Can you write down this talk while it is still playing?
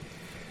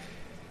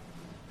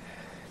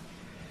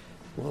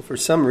Well, for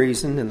some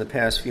reason in the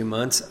past few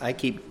months, I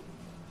keep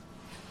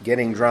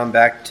getting drawn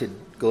back to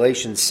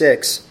Galatians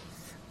 6.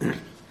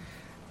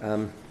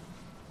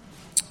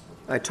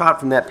 I taught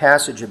from that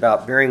passage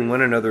about bearing one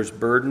another's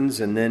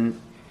burdens and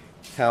then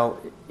how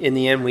in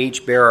the end we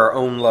each bear our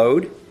own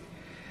load.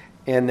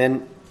 And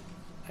then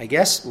I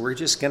guess we're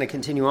just going to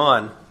continue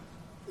on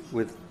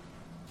with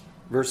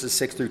verses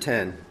 6 through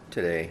 10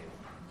 today.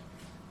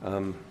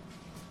 I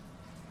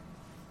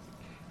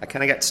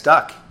kind of got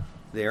stuck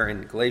there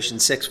in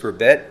Galatians 6 for a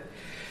bit.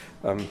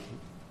 I'm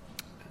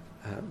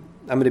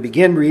going to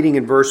begin reading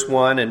in verse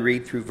 1 and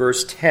read through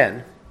verse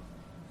 10.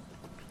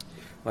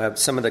 We'll have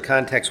some of the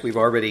context we've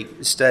already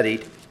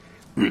studied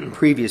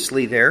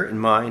previously there in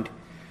mind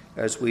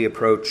as we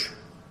approach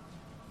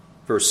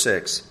verse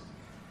 6.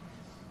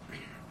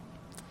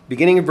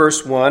 Beginning in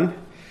verse 1,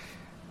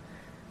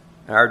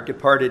 our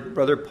departed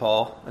brother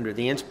Paul, under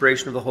the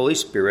inspiration of the Holy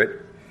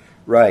Spirit,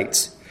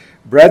 writes,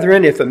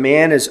 "Brethren, if a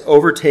man is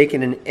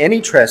overtaken in any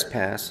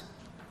trespass,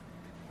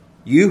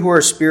 you who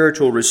are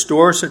spiritual,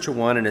 restore such a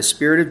one in a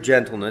spirit of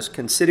gentleness,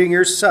 considering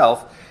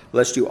yourself,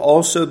 lest you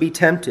also be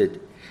tempted.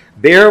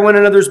 Bear one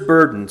another's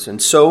burdens,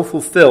 and so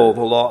fulfill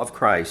the law of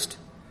Christ.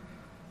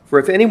 For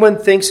if anyone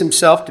thinks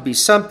himself to be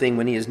something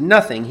when he is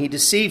nothing, he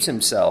deceives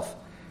himself.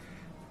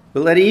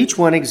 But let each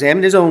one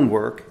examine his own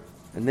work,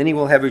 and then he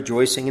will have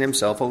rejoicing in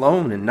himself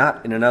alone and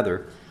not in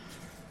another.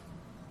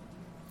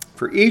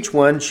 For each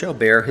one shall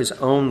bear his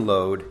own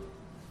load.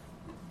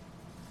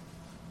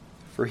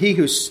 For he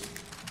who...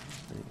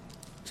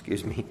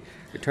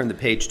 I turned the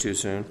page too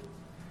soon.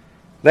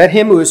 Let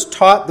him who is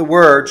taught the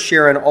word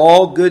share in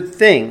all good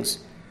things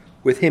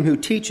with him who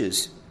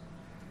teaches.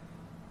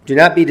 Do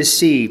not be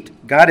deceived.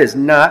 God is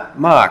not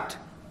mocked.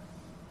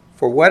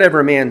 For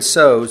whatever man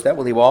sows, that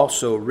will he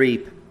also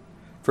reap.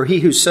 For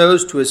he who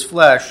sows to his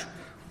flesh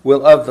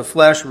will of the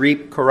flesh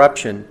reap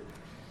corruption.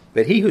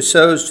 But he who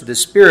sows to the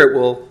Spirit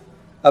will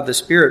of the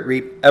Spirit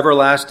reap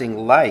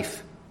everlasting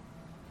life.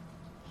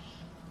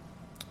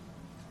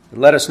 And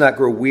let us not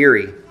grow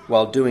weary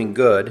while doing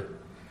good,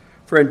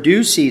 for in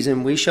due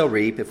season we shall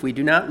reap if we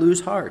do not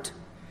lose heart.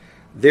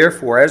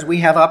 Therefore, as we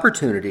have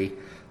opportunity,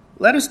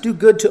 let us do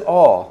good to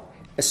all,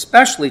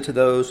 especially to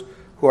those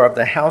who are of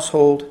the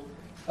household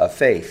of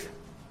faith."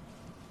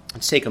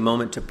 Let's take a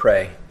moment to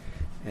pray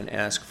and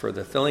ask for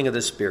the filling of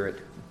the Spirit.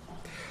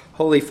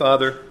 Holy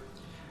Father,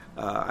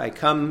 I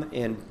come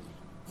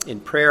in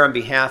prayer on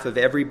behalf of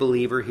every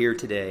believer here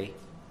today,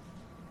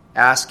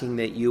 asking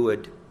that you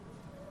would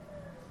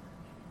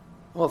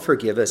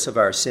forgive us of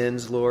our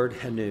sins, Lord,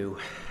 anew.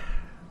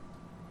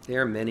 They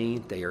are many,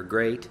 they are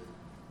great,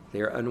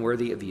 they are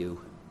unworthy of you,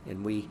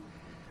 and we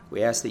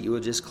ask that you will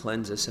just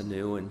cleanse us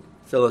anew and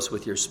fill us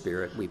with your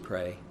Spirit, we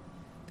pray,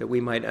 that we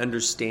might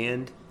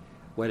understand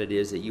what it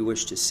is that you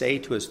wish to say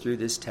to us through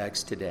this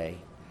text today,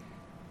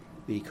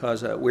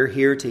 because we're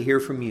here to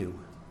hear from you,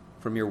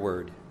 from your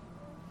word.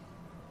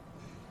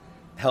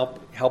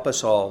 Help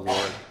us all,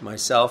 Lord,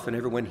 myself and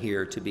everyone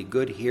here, to be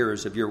good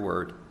hearers of your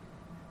word,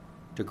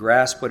 to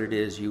grasp what it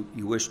is you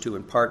wish to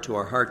impart to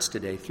our hearts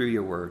today through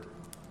your word.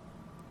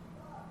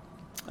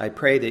 I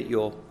pray that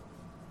you'll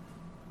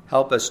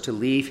help us to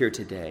leave here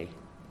today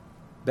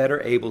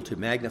better able to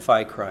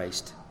magnify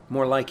Christ,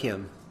 more like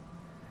him,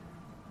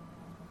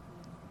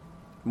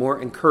 more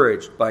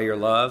encouraged by your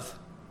love,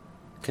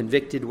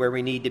 convicted where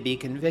we need to be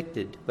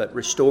convicted, but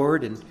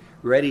restored and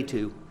ready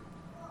to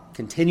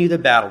continue the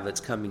battle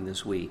that's coming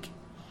this week.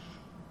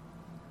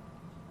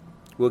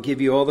 We'll give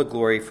you all the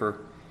glory for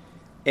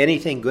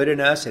anything good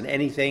in us and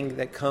anything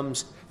that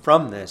comes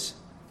from this,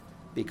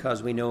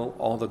 because we know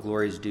all the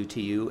glory is due to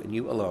you and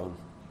you alone.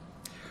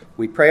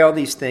 We pray all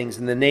these things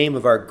in the name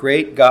of our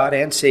great God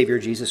and Savior,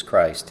 Jesus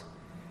Christ.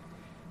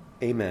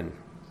 Amen.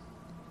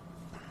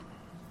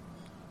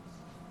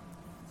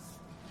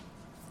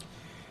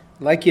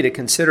 I'd like you to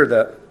consider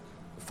the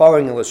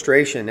following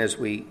illustration as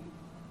we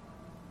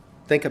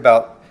think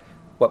about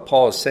what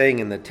Paul is saying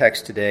in the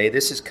text today.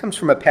 This comes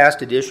from a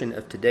past edition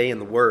of Today in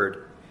the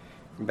Word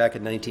from back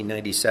in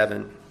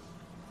 1997.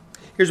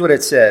 Here's what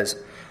it says.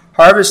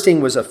 Harvesting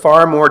was a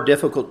far more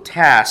difficult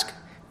task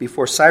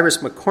before Cyrus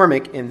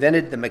McCormick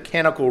invented the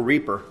mechanical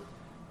reaper.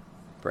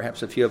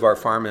 Perhaps a few of our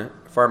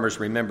farmers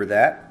remember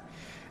that.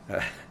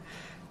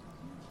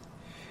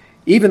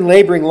 Even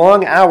laboring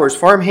long hours,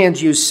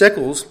 farmhands used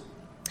sickles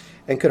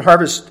and could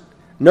harvest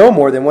no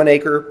more than 1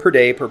 acre per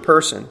day per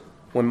person.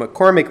 When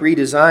McCormick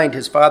redesigned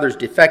his father's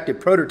defective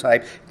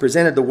prototype and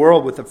presented the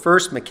world with the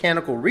first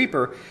mechanical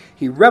reaper,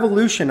 he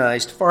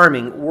revolutionized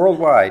farming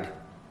worldwide.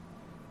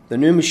 The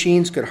new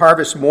machines could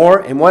harvest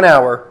more in 1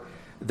 hour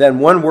than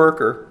one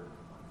worker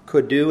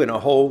could do in a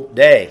whole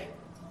day.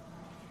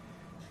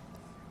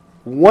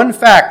 One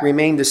fact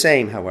remained the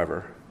same,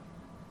 however.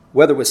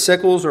 Whether with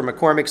sickles or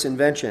McCormick's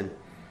invention,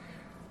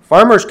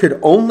 farmers could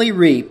only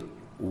reap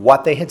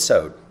what they had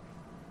sowed.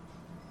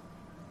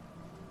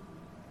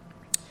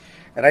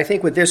 And I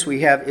think with this we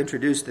have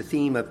introduced the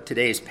theme of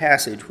today's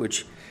passage,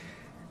 which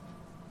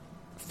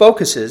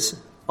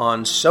focuses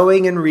on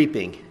sowing and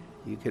reaping.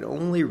 You can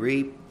only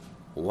reap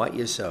what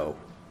you sow.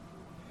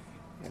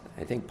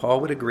 I think Paul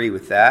would agree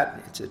with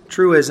that. It's a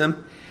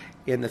truism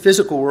in the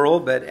physical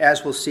world, but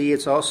as we'll see,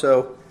 it's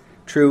also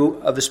true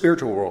of the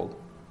spiritual world.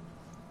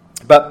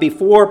 But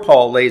before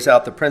Paul lays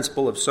out the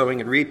principle of sowing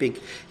and reaping,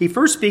 he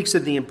first speaks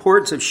of the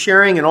importance of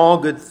sharing in all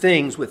good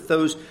things with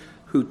those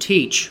who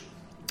teach.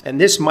 And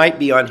this might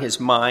be on his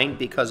mind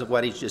because of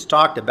what he's just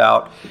talked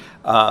about,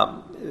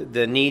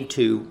 the need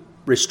to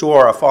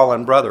restore a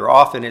fallen brother.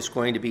 Often it's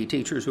going to be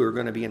teachers who are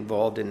going to be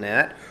involved in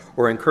that,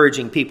 or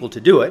encouraging people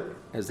to do it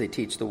as they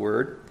teach the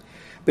word.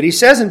 But he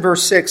says in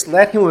verse 6,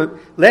 let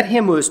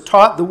him who is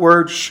taught the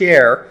word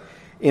share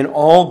in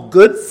all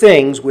good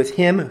things with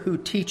him who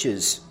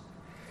teaches.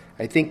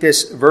 I think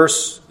this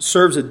verse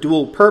serves a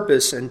dual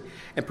purpose and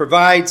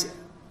provides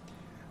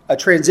a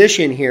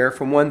transition here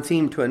from one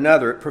theme to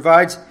another. It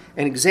provides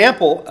an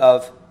example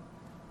of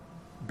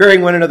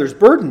bearing one another's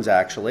burdens,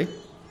 actually.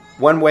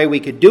 One way we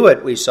could do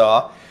it, we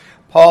saw,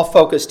 Paul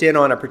focused in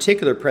on a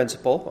particular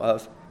principle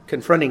of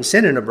confronting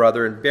sin in a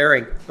brother and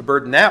bearing a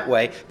burden that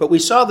way, but we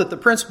saw that the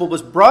principle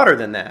was broader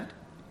than that,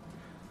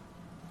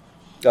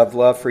 of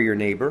love for your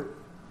neighbor,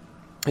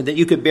 and that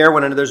you could bear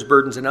one another's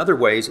burdens in other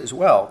ways as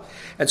well.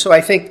 And so I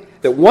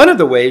think that one of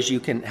the ways you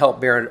can help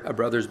bear a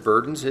brother's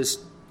burdens is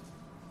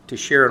to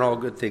share in all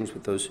good things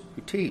with those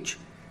who teach.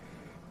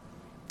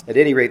 At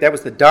any rate, that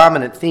was the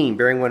dominant theme,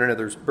 bearing one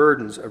another's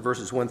burdens, of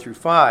verses 1 through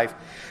 5.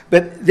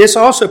 But this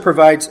also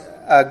provides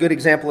a good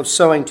example of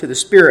sowing to the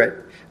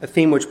Spirit, a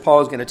theme which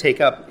Paul is going to take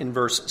up in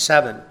verse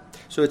 7.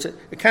 So it's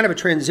a kind of a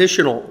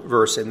transitional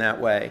verse in that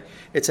way.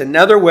 It's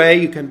another way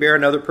you can bear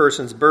another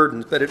person's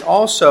burdens, but it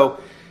also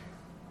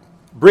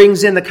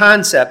brings in the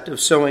concept of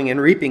sowing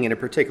and reaping in a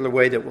particular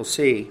way that we'll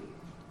see.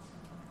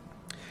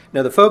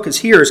 Now, the focus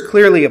here is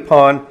clearly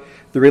upon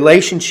the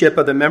relationship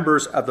of the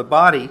members of the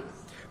body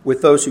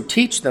with those who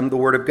teach them the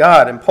Word of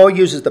God. And Paul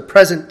uses the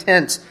present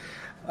tense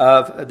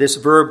of this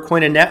verb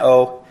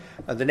koinoneo.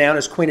 The noun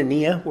is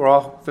koinonia. We're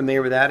all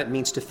familiar with that. It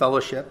means to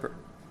fellowship.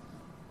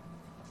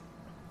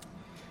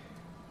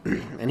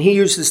 And he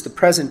uses the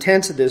present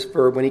tense of this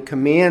verb when he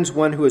commands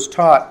one who is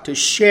taught to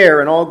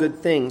share in all good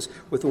things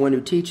with the one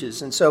who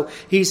teaches. And so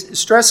he's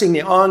stressing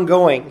the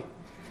ongoing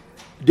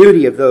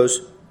duty of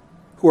those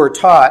who are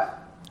taught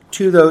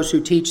to those who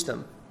teach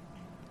them.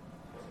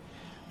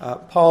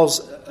 Paul's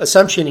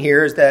assumption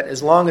here is that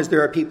as long as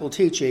there are people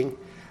teaching,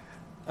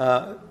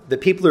 the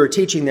people who are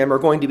teaching them are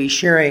going to be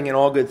sharing in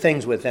all good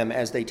things with them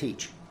as they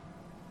teach.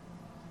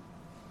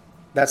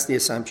 That's the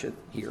assumption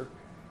here.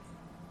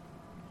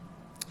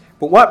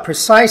 But what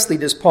precisely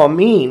does Paul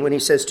mean when he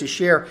says to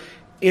share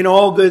in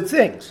all good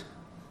things?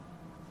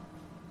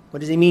 What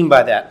does he mean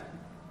by that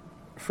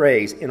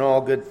phrase, in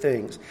all good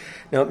things?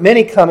 Now,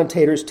 many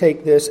commentators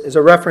take this as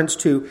a reference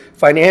to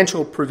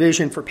financial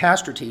provision for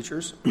pastor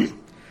teachers.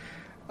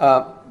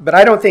 But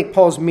I don't think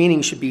Paul's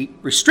meaning should be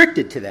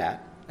restricted to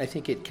that. I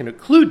think it can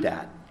include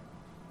that.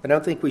 But I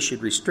don't think we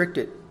should restrict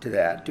it to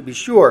that. To be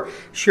sure,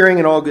 sharing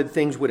in all good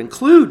things would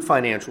include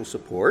financial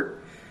support.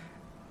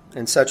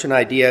 And such an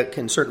idea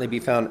can certainly be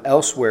found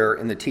elsewhere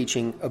in the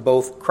teaching of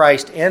both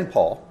Christ and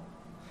Paul.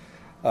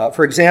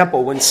 For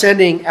example, when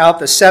sending out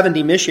the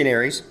 70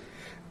 missionaries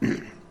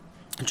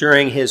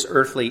during his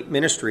earthly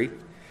ministry,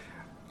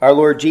 our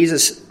Lord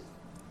Jesus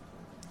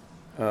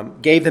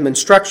gave them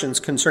instructions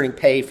concerning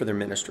pay for their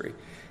ministry.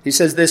 He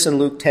says this in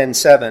Luke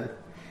 10:7,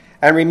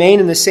 "And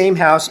remain in the same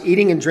house,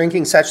 eating and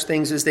drinking such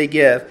things as they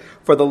give,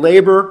 for the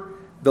laborer,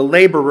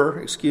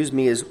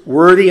 is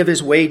worthy of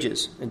his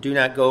wages, and do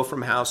not go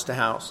from house to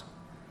house."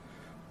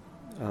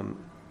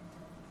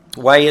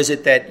 Why is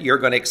it that you're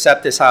going to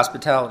accept this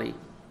hospitality?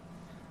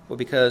 Well,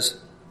 because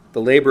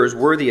the laborer is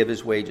worthy of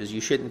his wages. You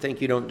shouldn't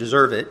think you don't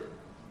deserve it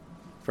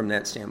from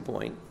that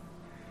standpoint.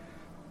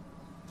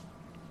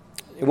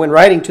 When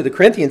writing to the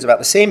Corinthians about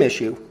the same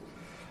issue,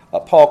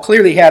 Paul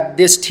clearly had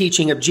this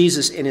teaching of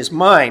Jesus in his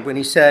mind when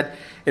he said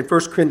in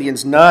 1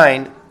 Corinthians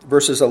 9,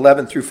 verses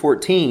 11 through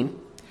 14,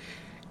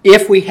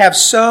 "If we have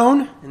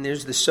sown," and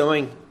there's the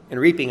sowing and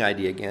reaping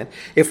idea again,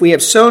 "if we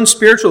have sown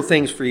spiritual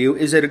things for you,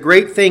 is it a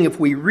great thing if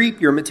we reap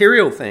your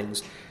material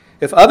things?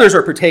 If others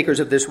are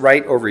partakers of this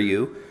right over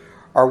you,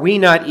 are we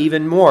not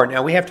even more?"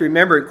 Now we have to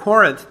remember in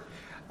Corinth,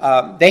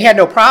 they had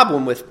no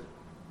problem with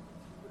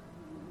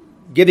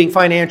giving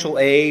financial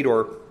aid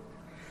or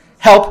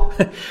help.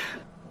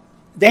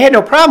 They had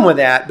no problem with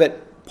that,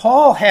 but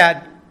Paul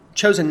had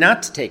chosen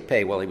not to take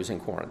pay while he was in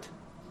Corinth.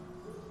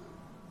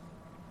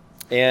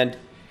 And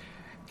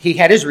he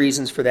had his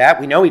reasons for that.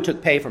 We know he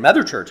took pay from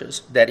other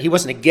churches, that he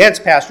wasn't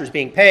against pastors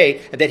being paid,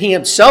 and that he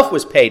himself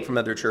was paid from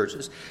other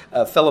churches.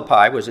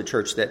 Philippi was a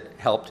church that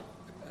helped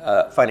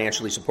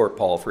financially support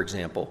Paul, for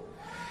example.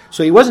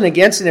 So he wasn't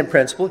against it in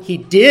principle. He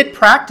did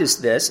practice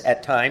this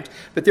at times,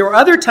 but there were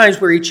other times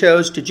where he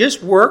chose to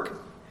just work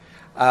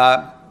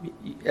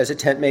as a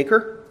tent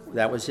maker.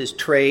 That was his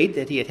trade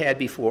that he had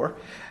before.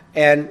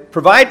 And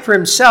provide for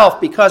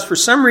himself because for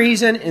some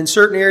reason in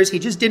certain areas he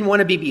just didn't want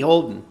to be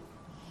beholden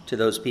to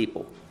those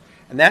people.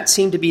 And that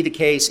seemed to be the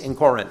case in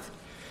Corinth.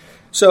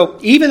 So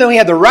even though he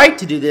had the right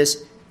to do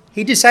this,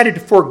 he decided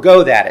to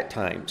forego that at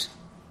times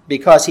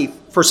because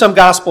for some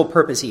gospel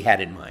purpose he had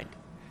in mind,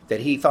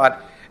 that he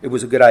thought it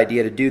was a good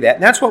idea to do that.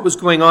 And that's what was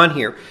going on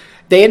here.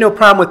 They had no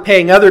problem with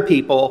paying other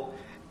people,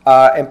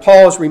 and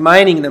Paul's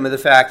reminding them of the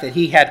fact that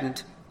he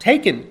hadn't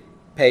taken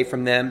pay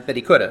from them, but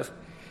he could have.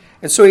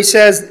 And so he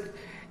says,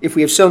 if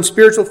we have sown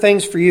spiritual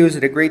things for you, is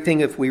it a great thing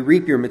if we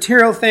reap your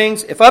material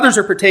things? If others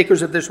are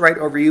partakers of this right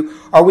over you,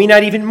 are we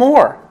not even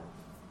more?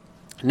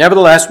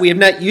 Nevertheless, we have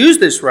not used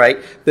this right,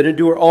 but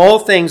endure all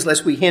things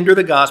lest we hinder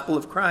the gospel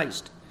of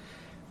Christ.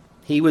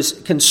 He was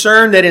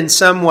concerned that in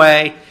some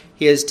way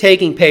his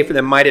taking pay for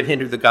them might have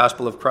hindered the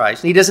gospel of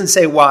Christ. And he doesn't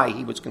say why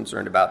he was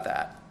concerned about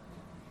that.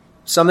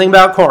 Something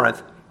about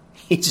Corinth.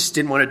 He just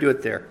didn't want to do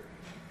it there.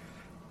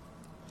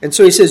 And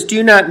so he says, do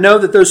you not know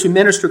that those who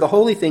minister the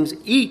holy things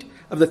eat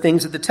of the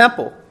things of the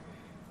temple?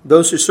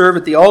 Those who serve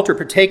at the altar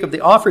partake of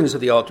the offerings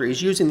of the altar.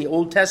 He's using the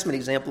Old Testament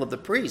example of the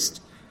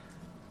priests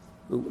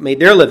who made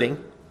their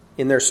living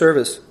in their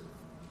service.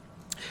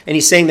 And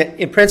he's saying that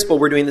in principle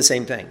we're doing the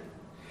same thing.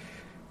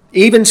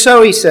 Even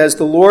so, he says,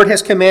 the Lord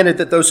has commanded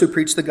that those who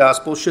preach the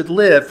gospel should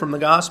live from the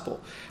gospel.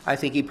 I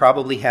think he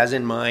probably has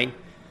in mind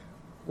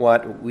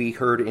what we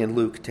heard in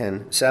Luke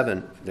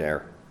 10:7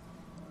 there.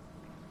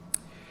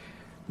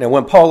 Now,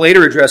 when Paul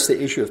later addressed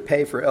the issue of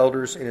pay for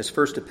elders in his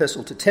first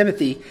epistle to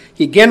Timothy,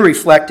 he again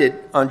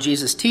reflected on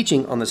Jesus'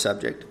 teaching on the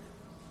subject.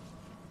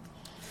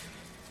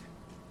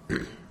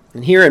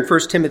 And here in 1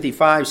 Timothy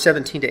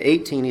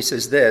 5:17-18, he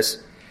says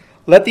this,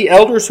 let the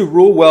elders who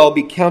rule well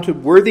be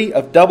counted worthy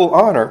of double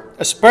honor,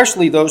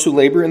 especially those who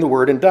labor in the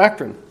word and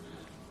doctrine.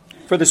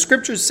 For the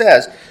scripture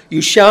says,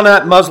 you shall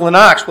not muzzle an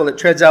ox while it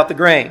treads out the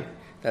grain.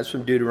 That's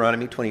from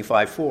Deuteronomy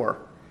 25:4.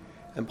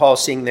 And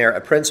Paul's seeing there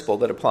a principle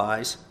that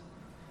applies.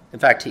 In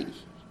fact,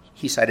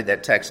 he cited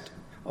that text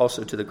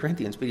also to the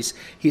Corinthians, but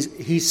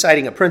he's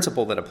citing a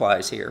principle that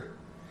applies here.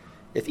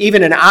 If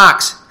even an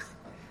ox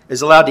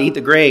is allowed to eat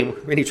the grain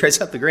when he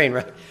treads out the grain,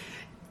 right,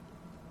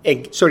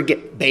 and sort of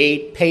get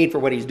paid for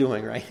what he's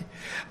doing, right?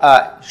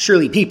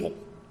 Surely people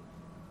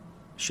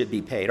should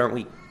be paid. Aren't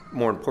we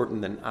more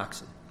important than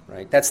oxen,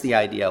 right? That's the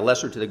idea, a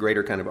lesser to the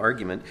greater kind of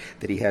argument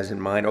that he has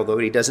in mind, although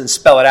he doesn't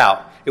spell it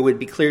out. It would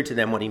be clear to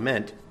them what he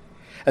meant.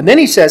 And then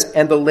he says,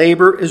 and the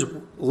laborer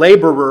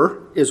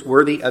is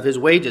worthy of his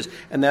wages.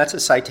 And that's a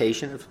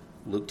citation of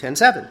Luke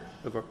 10:7,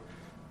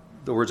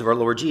 the words of our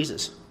Lord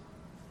Jesus.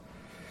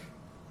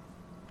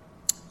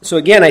 So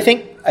again, I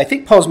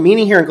think Paul's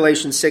meaning here in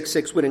Galatians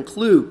 6:6 would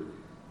include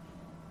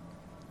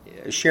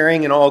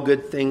sharing in all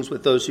good things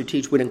with those who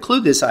teach, would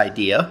include this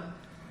idea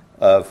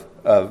of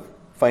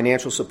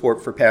financial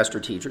support for pastor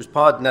teachers.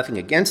 Paul had nothing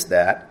against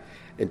that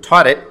and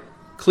taught it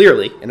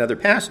clearly in other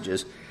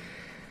passages.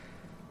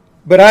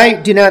 But I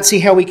do not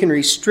see how we can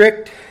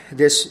restrict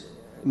this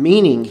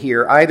meaning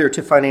here either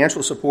to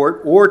financial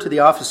support or to the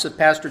office of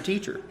pastor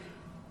teacher.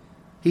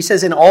 He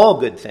says in all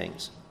good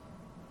things.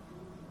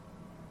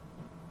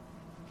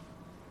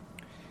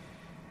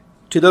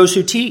 To those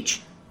who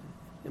teach.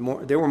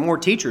 There were more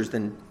teachers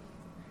than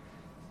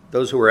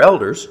those who were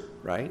elders,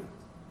 right?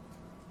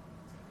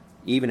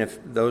 Even if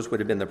those would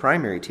have been the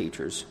primary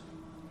teachers.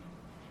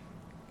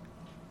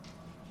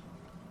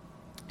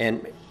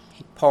 And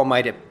Paul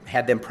might have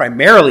had them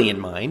primarily in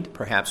mind,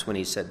 perhaps, when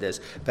he said this,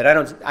 but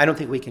I don't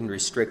think we can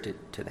restrict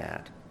it to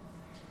that.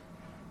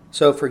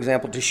 So, for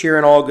example, to share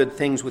in all good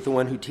things with the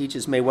one who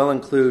teaches may well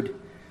include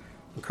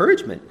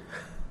encouragement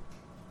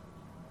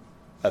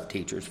of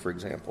teachers, for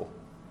example.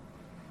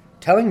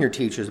 Telling your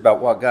teachers about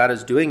what God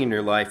is doing in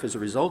your life as a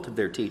result of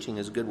their teaching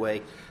is a good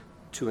way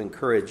to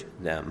encourage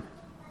them.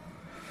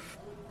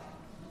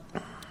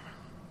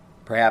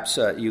 Perhaps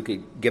you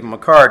could give them a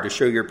card to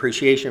show your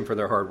appreciation for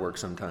their hard work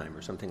sometime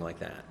or something like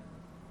that.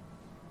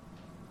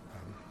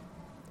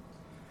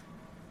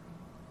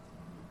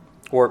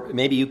 Or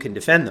maybe you can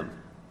defend them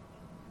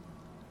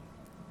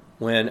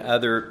when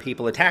other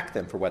people attack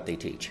them for what they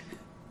teach.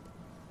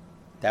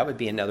 That would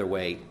be another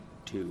way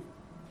to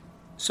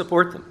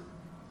support them.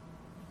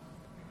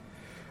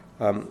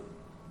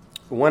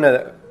 One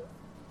of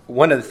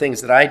the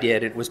things that I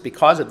did, it was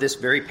because of this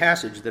very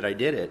passage that I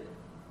did it.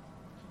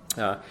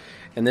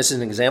 And this is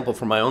an example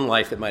from my own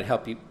life that might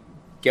help you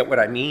get what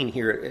I mean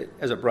here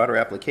as a broader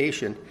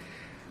application.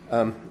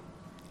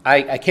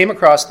 I came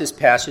across this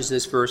passage,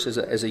 this verse,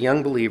 as a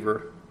young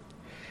believer,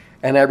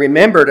 and I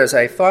remembered as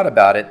I thought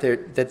about it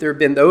that there have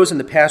been those in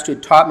the past who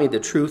had taught me the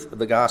truth of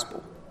the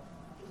gospel,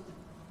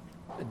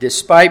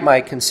 despite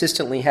my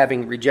consistently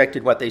having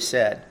rejected what they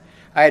said.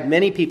 I had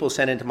many people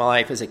sent into my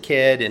life as a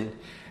kid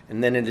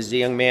and then as a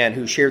young man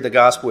who shared the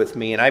gospel with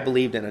me, and I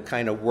believed in a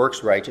kind of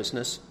works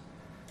righteousness.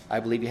 I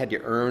believed you had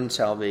to earn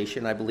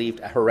salvation. I believed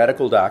a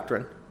heretical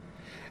doctrine.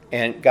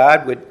 And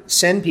God would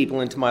send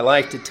people into my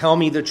life to tell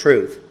me the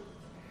truth.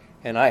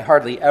 And I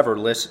hardly ever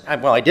listened.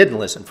 Well, I didn't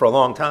listen for a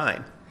long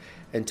time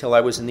until I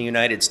was in the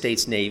United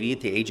States Navy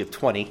at the age of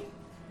 20.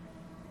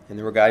 And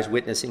there were guys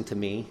witnessing to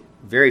me.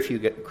 Very few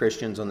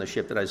Christians on the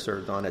ship that I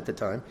served on at the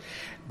time.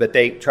 But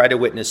they tried to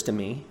witness to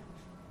me.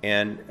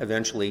 And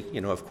eventually,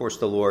 of course,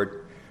 the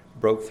Lord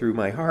broke through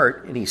my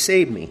heart and he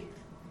saved me.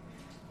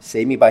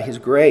 Saved me by his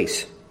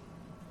grace.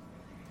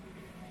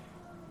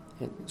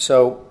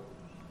 So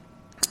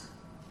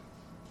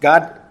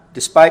God,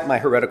 despite my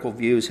heretical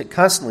views, had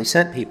constantly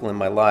sent people in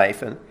my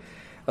life. And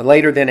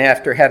later then,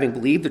 after having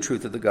believed the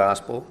truth of the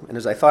gospel, and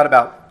as I thought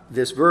about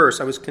this verse,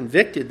 I was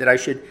convicted that I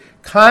should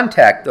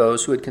contact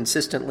those who had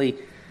consistently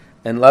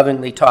and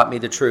lovingly taught me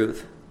the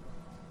truth.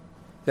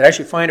 That I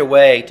should find a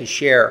way to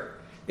share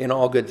in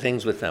all good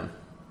things with them.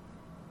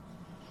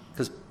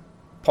 Because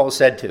Paul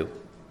said to.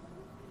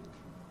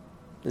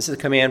 This is a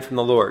command from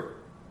the Lord.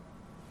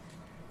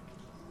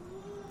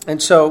 And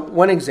so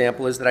one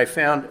example is that I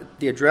found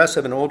the address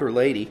of an older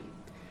lady.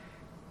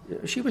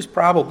 She was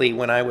probably,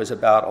 when I was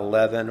about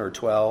 11 or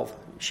 12,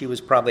 she was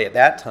probably at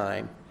that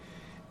time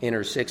in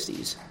her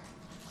 60s.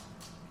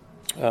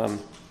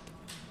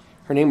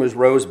 Her name was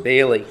Rose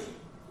Bailey.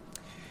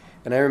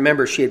 And I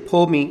remember she had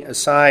pulled me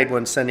aside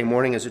one Sunday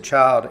morning as a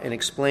child and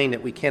explained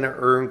that we cannot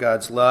earn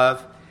God's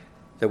love,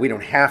 that we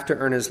don't have to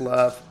earn his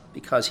love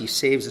because he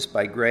saves us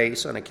by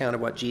grace on account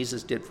of what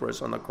Jesus did for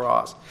us on the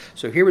cross.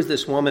 So here was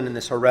this woman in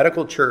this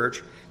heretical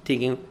church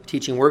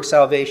teaching work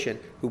salvation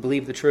who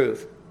believed the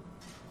truth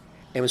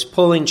and was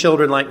pulling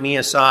children like me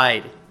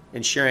aside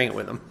and sharing it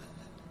with them.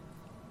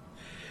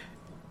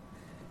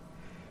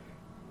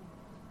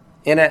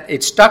 And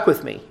it stuck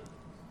with me.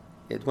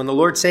 When the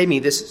Lord saved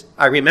me,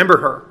 I remember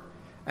her.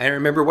 I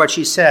remember what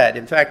she said.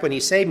 In fact, when he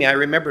saved me, I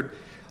remembered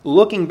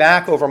looking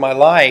back over my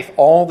life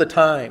all the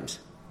times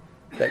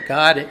that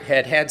God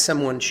had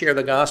someone share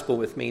the gospel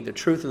with me, the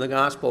truth of the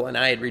gospel, and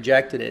I had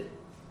rejected it.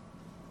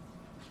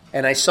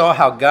 And I saw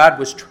how God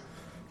was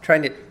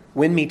trying to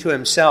win me to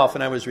himself,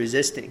 and I was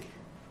resisting.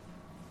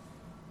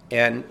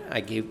 And I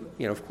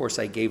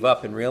gave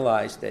up and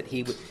realized that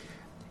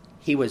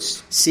he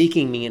was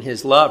seeking me in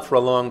his love for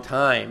a long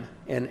time,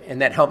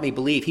 and that helped me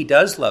believe he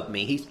does love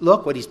me.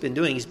 Look what he's been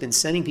doing. He's been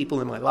sending people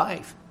in my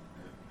life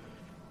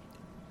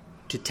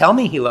to tell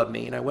me he loved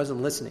me, and I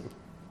wasn't listening.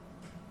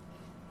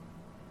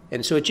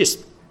 And so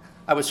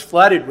I was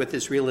flooded with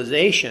this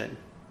realization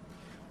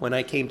when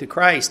I came to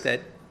Christ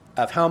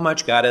of how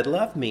much God had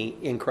loved me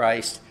in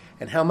Christ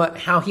and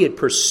how he had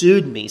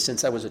pursued me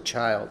since I was a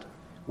child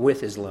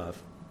with his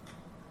love.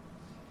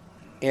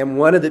 And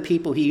one of the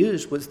people he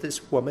used was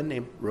this woman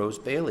named Rose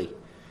Bailey.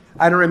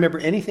 I don't remember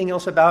anything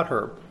else about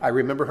her. I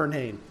remember her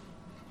name.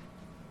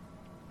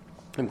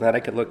 I'm glad I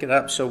could look it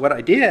up. So what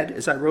I did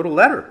is I wrote a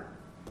letter.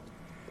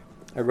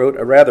 I wrote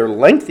a rather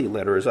lengthy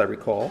letter, as I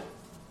recall,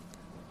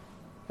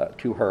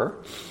 to her,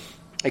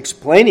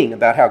 explaining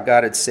about how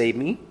God had saved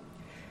me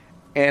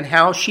and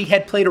how she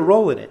had played a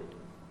role in it.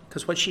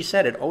 Because what she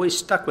said had always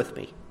stuck with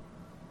me.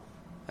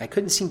 I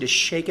couldn't seem to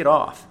shake it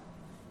off.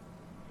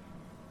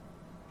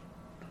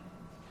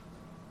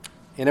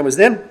 And I was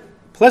then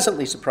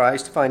pleasantly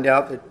surprised to find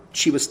out that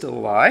she was still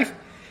alive.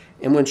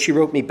 And when she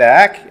wrote me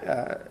back,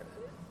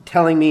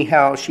 telling me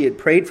how she had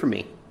prayed for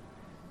me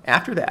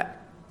after that,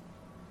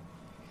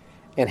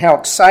 and how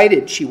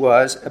excited she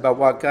was about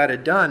what God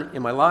had done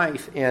in my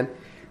life. And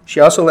she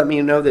also let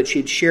me know that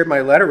she'd shared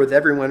my letter with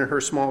everyone in her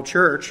small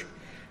church,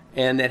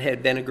 and that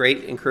had been a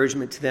great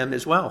encouragement to them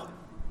as well.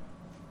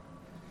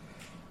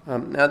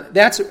 Now,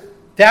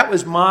 that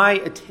was my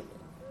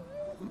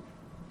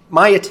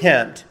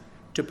attempt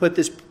to put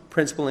this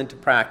principle into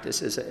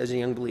practice as a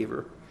young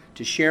believer,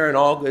 to share in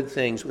all good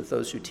things with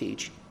those who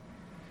teach.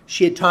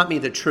 She had taught me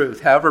the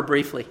truth, however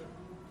briefly.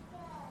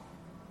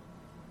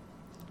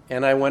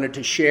 And I wanted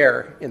to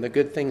share in the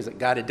good things that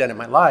God had done in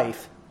my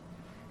life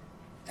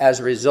as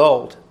a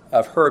result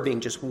of her being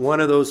just one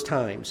of those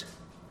times.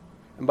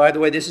 And by the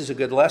way, this is a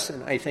good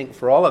lesson, I think,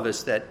 for all of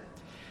us that,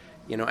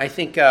 I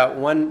think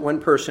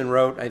one person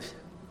wrote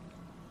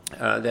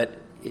that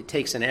it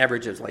takes an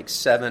average of like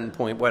 7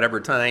 point whatever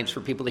times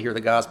for people to hear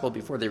the gospel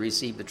before they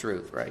receive the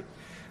truth, right?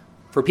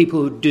 For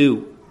people who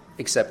do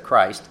accept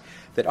Christ,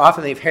 that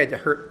often they've had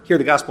to hear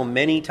the gospel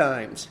many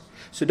times.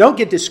 So don't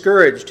get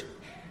discouraged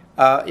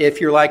if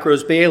you're like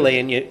Rose Bailey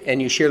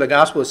and you share the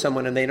gospel with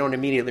someone and they don't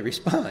immediately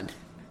respond.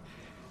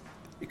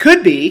 It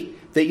could be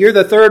that you're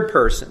the third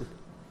person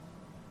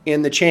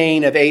in the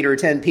chain of 8 or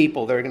 10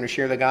 people that are going to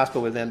share the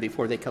gospel with them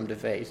before they come to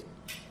faith.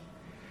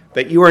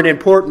 But you are an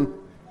important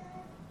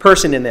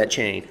person in that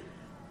chain.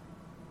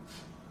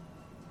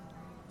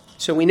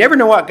 So we never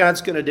know what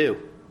God's going to do.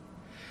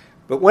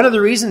 But one of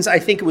the reasons I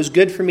think it was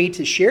good for me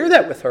to share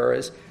that with her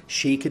is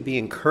she could be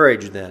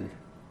encouraged then.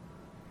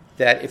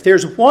 That if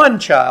there's one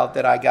child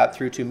that I got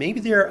through to, maybe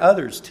there are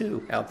others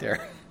too out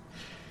there.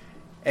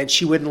 And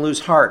she wouldn't lose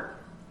heart,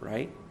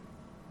 right?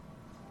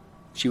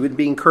 She would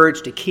be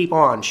encouraged to keep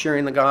on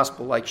sharing the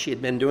gospel like she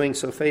had been doing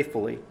so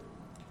faithfully.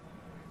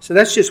 So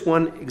that's just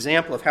one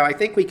example of how I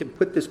think we can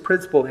put this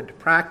principle into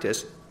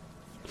practice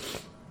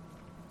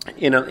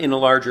in a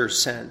larger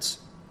sense,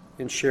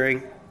 in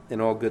sharing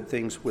in all good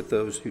things with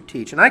those who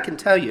teach. And I can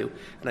tell you,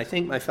 and I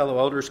think my fellow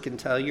elders can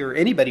tell you, or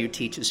anybody who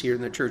teaches here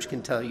in the church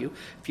can tell you,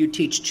 if you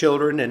teach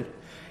children and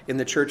in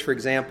the church, for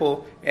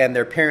example, and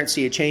their parents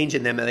see a change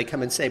in them and they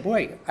come and say,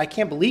 boy, I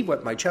can't believe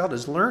what my child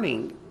is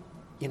learning,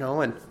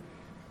 and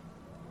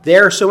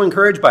they're so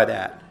encouraged by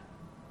that.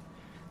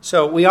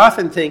 So we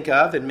often think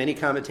of, and many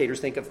commentators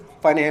think of,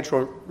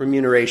 financial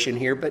remuneration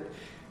here, but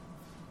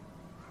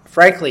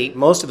frankly,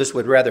 most of us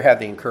would rather have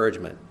the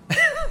encouragement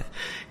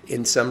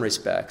in some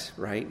respects,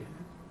 right?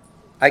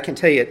 I can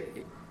tell you,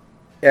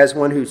 as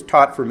one who's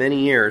taught for many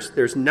years,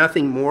 there's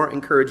nothing more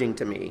encouraging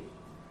to me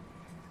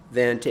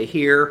than to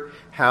hear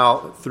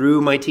how,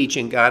 through my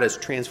teaching, God has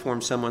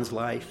transformed someone's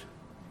life.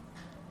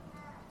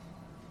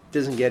 It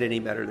doesn't get any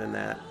better than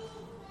that.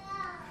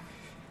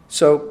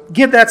 So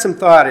give that some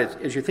thought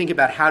as you're thinking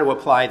about how to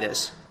apply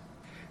this.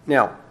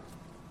 Now,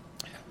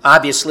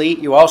 obviously,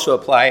 you also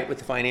apply it with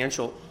the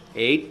financial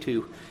aid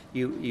to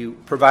you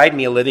provide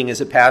me a living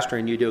as a pastor,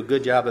 and you do a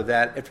good job of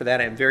that. And for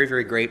that, I'm very,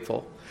 very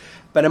grateful.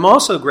 But I'm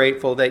also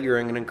grateful that you're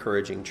in an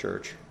encouraging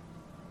church.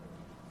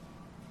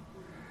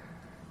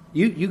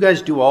 You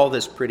guys do all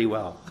this pretty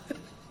well.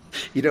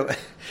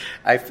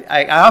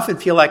 I often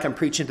feel like I'm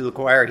preaching to the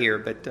choir here,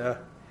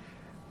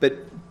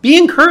 but be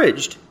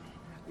encouraged.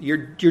 You're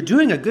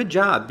doing a good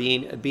job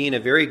being a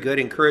very good,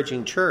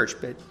 encouraging church.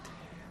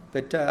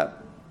 But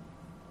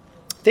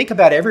think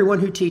about everyone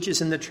who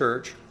teaches in the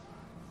church,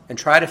 and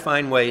try to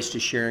find ways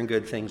to share in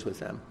good things with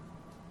them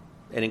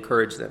and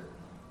encourage them.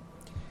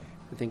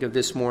 I think of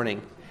this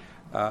morning,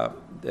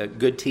 the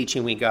good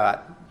teaching we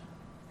got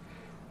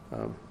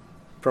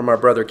from our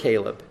brother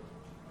Caleb.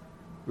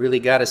 Really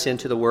got us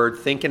into the Word,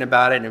 thinking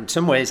about it, and in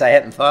some ways I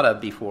hadn't thought of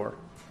before.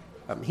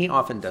 He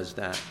often does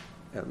that.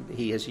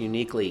 He is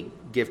uniquely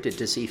gifted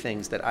to see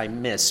things that I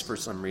miss for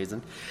some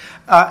reason.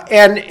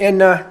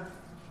 And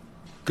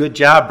good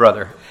job,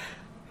 brother.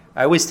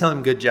 I always tell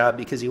him good job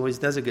because he always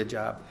does a good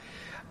job.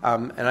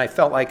 And I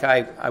felt like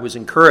I was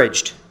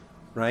encouraged,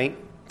 right,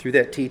 through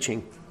that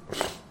teaching.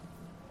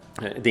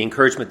 The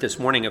encouragement this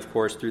morning, of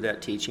course, through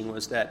that teaching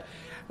was that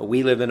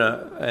we live in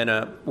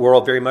a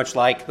world very much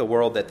like the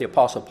world that the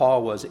Apostle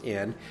Paul was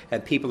in,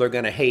 and people are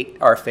going to hate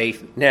our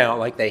faith now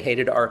like they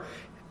hated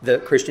the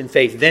Christian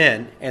faith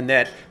then, and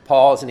that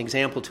Paul is an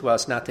example to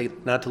us not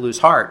to lose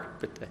heart,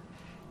 but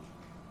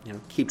to,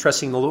 keep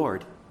trusting the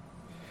Lord.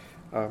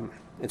 And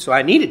so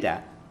I needed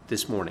that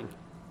this morning.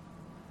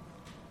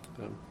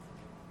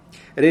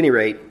 At any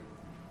rate,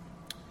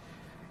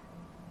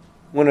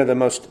 one of the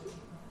most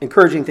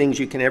encouraging things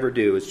you can ever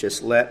do is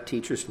just let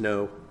teachers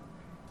know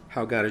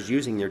how God is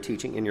using their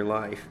teaching in your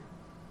life.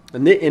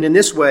 And in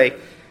this way,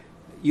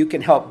 you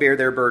can help bear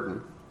their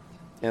burden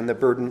and the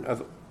burden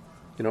of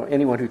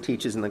anyone who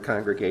teaches in the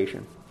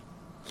congregation.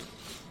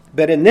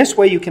 But in this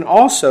way, you can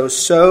also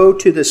sow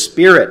to the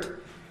Spirit,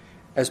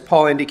 as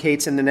Paul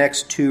indicates in the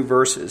next two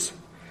verses.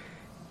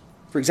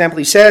 For example,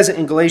 he says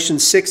in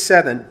Galatians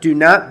 6:7, "Do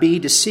not be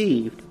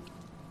deceived.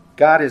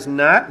 God is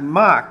not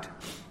mocked.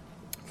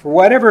 For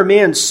whatever a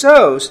man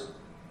sows,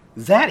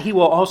 that he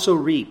will also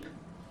reap."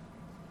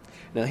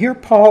 Now here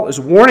Paul is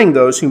warning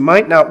those who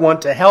might not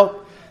want to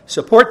help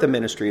support the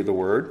ministry of the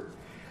word,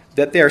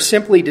 that they are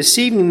simply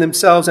deceiving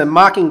themselves and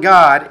mocking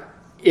God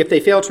if they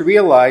fail to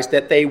realize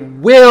that they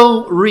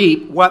will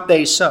reap what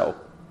they sow.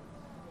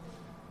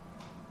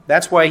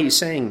 That's why he's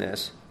saying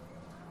this.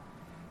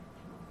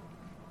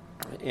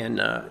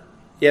 And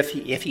if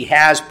he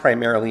has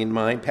primarily in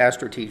mind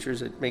pastor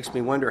teachers, it makes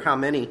me wonder how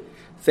many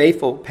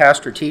faithful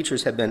pastor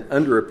teachers have been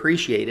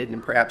underappreciated,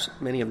 and perhaps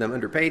many of them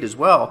underpaid as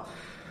well,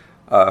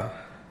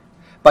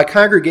 by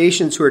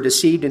congregations who are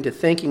deceived into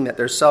thinking that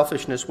their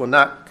selfishness will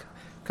not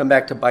come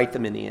back to bite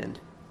them in the end.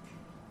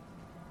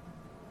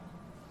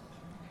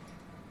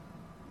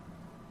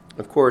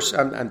 Of course,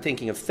 I'm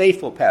thinking of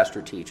faithful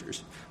pastor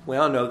teachers. We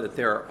all know that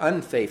there are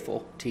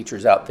unfaithful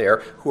teachers out there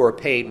who are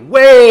paid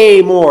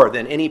way more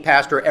than any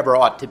pastor ever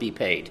ought to be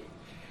paid.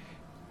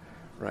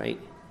 Right?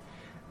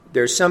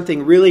 There's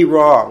something really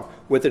wrong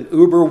with an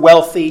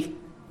uber-wealthy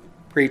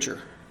preacher.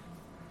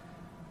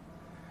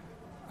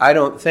 I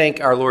don't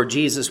think our Lord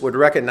Jesus would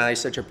recognize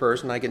such a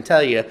person. I can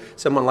tell you,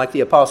 someone like the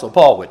Apostle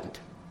Paul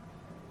wouldn't.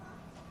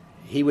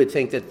 He would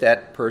think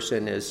that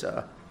person is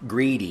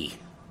greedy,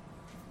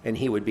 and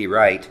he would be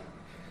right.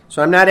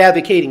 So I'm not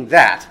advocating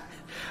that.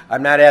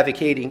 I'm not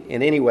advocating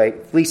in any way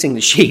fleecing the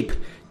sheep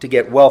to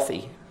get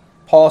wealthy.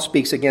 Paul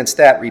speaks against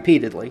that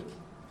repeatedly.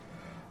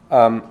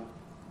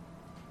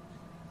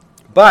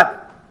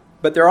 But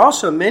there are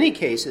also many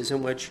cases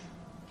in which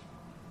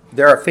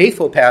there are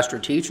faithful pastor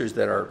teachers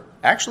that are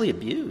actually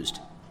abused,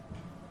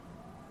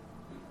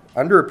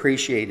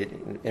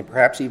 underappreciated, and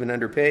perhaps even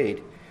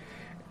underpaid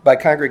by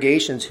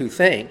congregations who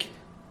think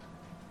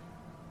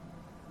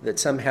that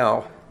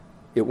somehow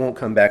it won't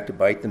come back to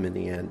bite them in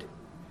the end.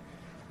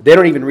 They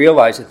don't even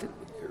realize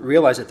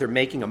that they're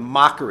making a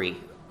mockery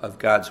of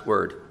God's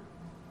word.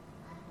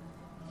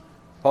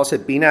 Paul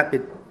said, "Be not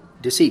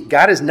deceived.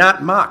 God is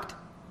not mocked."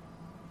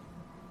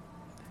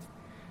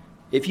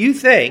 If you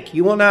think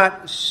you will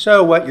not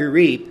sow what you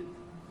reap,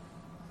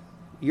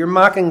 you're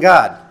mocking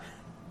God.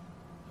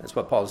 That's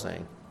what Paul's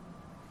saying.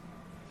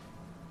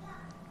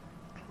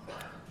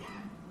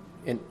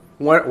 And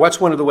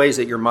what's one of the ways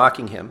that you're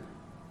mocking him?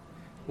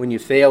 When you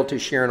fail to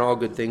share in all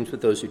good things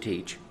with those who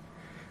teach.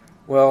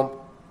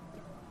 Well,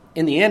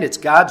 in the end, it's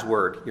God's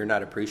word you're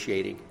not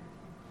appreciating.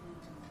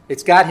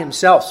 It's God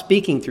himself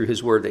speaking through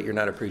his word that you're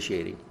not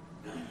appreciating.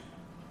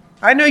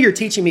 I know you're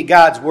teaching me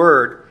God's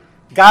word.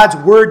 God's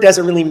word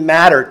doesn't really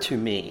matter to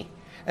me,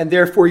 and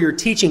therefore your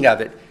teaching of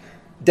it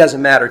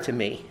doesn't matter to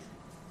me.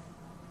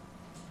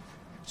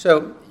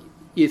 So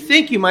you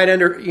think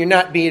you're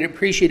not being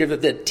appreciative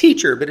of the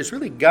teacher, but it's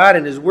really God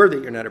and his word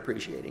that you're not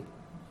appreciating.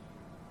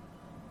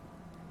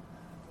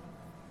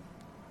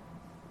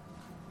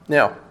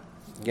 Now,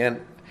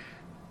 again,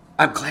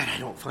 I'm glad I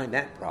don't find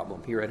that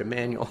problem here at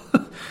Emmanuel.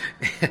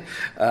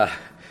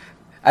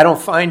 I don't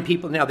find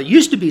people now. There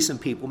used to be some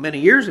people many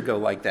years ago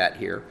like that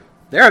here.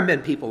 There have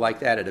been people like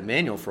that at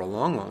Emmanuel for a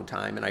long, long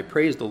time, and I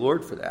praise the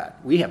Lord for that.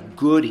 We have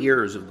good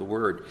hearers of the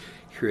word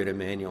here at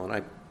Emmanuel, and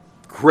I'm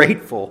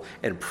grateful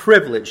and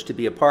privileged to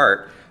be a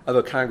part of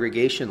a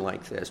congregation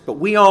like this. But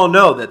we all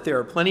know that there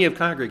are plenty of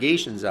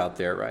congregations out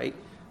there, right,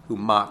 who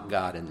mock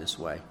God in this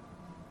way.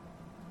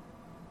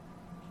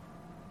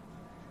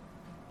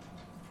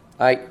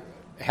 I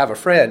have a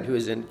friend who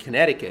is in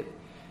Connecticut,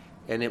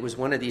 and it was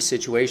one of these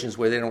situations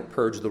where they don't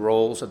purge the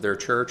rolls of their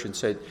church, and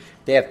so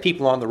they have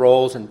people on the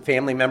rolls and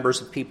family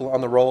members of people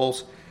on the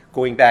rolls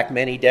going back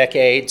many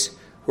decades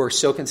who are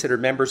still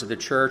considered members of the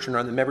church and are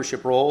on the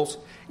membership rolls,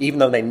 even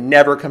though they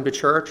never come to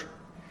church.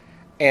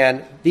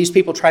 And these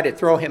people tried to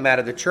throw him out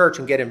of the church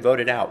and get him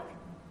voted out.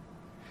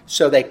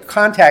 So they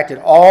contacted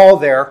all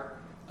their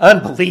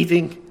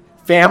unbelieving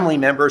family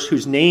members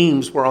whose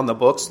names were on the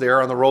books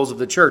there on the rolls of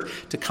the church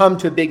to come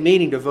to a big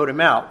meeting to vote him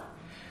out.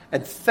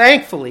 And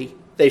thankfully,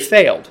 they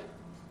failed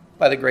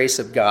by the grace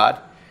of God.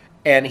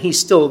 And he's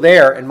still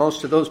there, and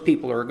most of those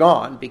people are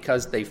gone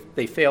because they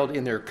failed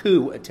in their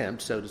coup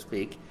attempt, so to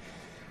speak.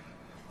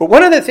 But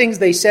one of the things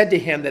they said to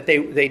him that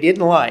they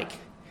didn't like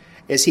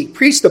is he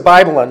preached the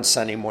Bible on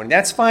Sunday morning.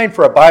 That's fine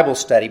for a Bible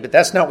study, but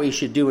that's not what you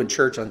should do in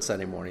church on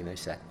Sunday morning, they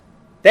said.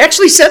 They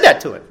actually said that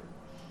to him.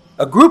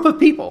 A group of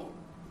people.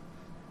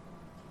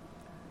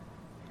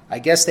 I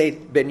guess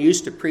they'd been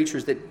used to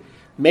preachers that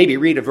maybe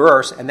read a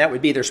verse, and that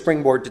would be their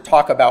springboard to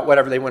talk about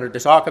whatever they wanted to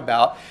talk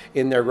about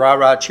in their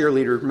rah-rah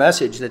cheerleader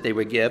message that they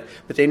would give,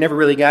 but they never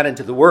really got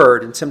into the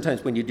Word, and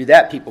sometimes when you do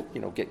that, people,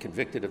 get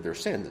convicted of their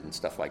sins and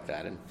stuff like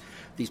that, and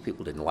these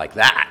people didn't like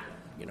that,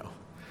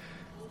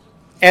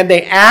 And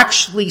they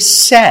actually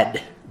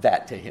said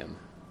that to him.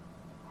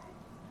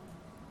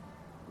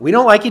 We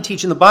don't like you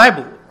teaching the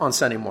Bible on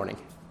Sunday morning.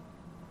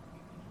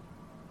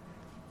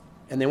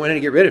 And they wanted to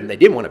get rid of him. They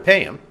didn't want to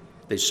pay him.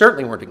 They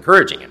certainly weren't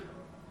encouraging him.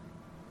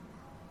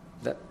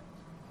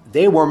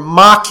 They were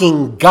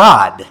mocking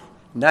God,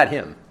 not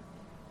him.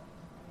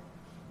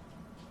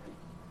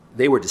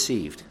 They were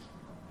deceived.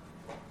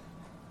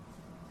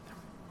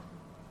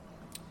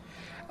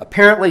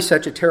 Apparently,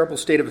 such a terrible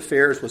state of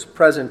affairs was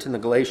present in the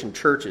Galatian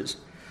churches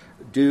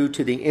due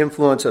to the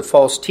influence of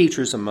false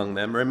teachers among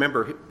them.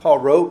 Remember, Paul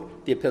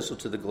wrote the epistle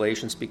to the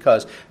Galatians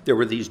because there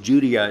were these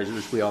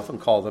Judaizers, we often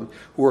call them,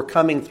 who were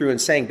coming through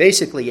and saying,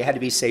 basically, you had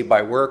to be saved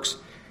by works.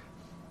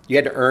 You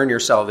had to earn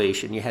your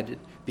salvation. You had to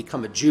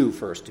become a Jew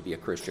first to be a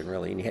Christian,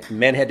 really. And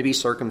men had to be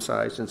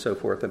circumcised and so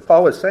forth. And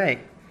Paul was saying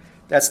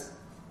that's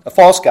a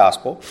false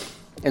gospel.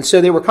 And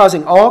so they were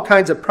causing all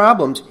kinds of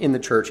problems in the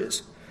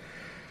churches.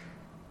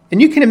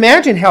 And you can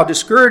imagine how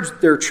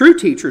discouraged their true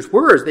teachers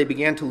were as they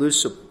began to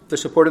lose the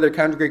support of their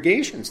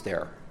congregations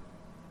there.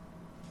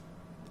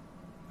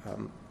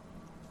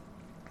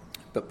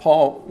 But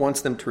Paul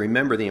wants them to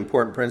remember the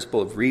important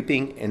principle of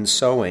reaping and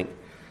sowing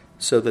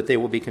so that they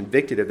will be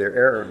convicted of their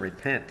error and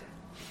repent.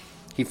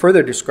 He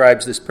further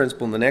describes this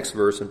principle in the next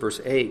verse, in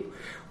verse 8,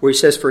 where he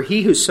says, "For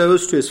he who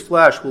sows to his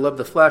flesh will of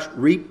the flesh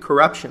reap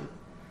corruption,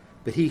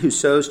 but he who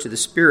sows to the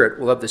Spirit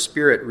will of the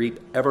Spirit reap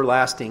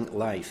everlasting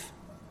life."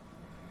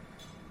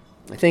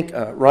 I think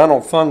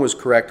Ronald Fung was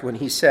correct when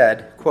he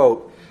said,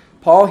 quote,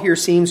 "Paul here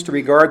seems to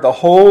regard the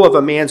whole of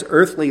a man's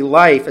earthly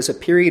life as a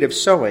period of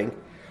sowing,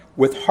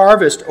 with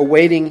harvest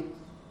awaiting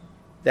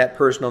that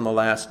person on the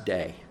last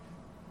day.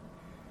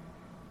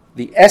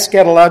 The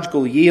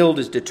eschatological yield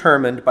is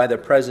determined by the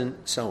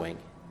present sowing."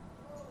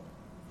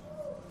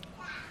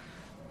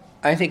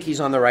 I think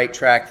he's on the right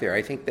track there.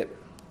 I think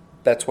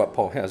that's what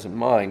Paul has in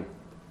mind.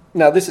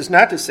 Now, this is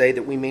not to say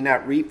that we may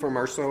not reap from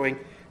our sowing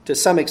to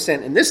some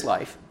extent in this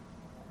life,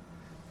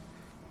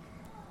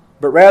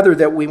 but rather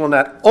that we will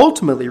not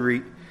ultimately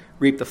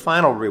reap the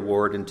final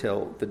reward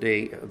until the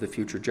day of the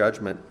future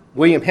judgment.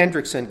 William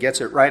Hendrickson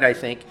gets it right, I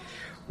think,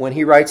 when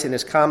he writes in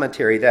his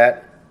commentary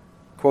that,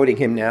 quoting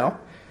him now,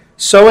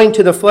 "Sowing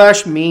to the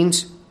flesh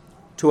means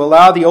to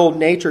allow the old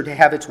nature to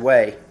have its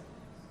way."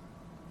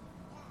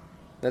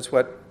 That's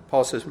what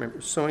Paul says.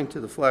 Remember, sowing to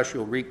the flesh,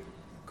 you'll reap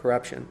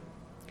corruption.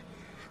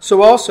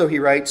 So also, he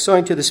writes,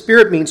 sowing to the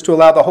Spirit means to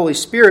allow the Holy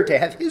Spirit to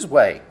have his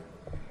way.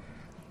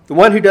 The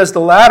one who does the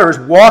latter is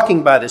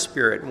walking by the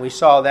Spirit, and we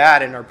saw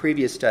that in our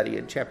previous study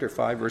in chapter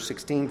 5, verse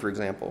 16, for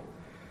example.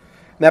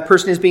 And that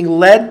person is being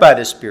led by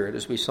the Spirit,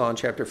 as we saw in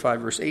chapter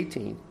 5, verse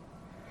 18.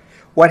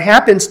 What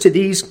happens to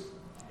these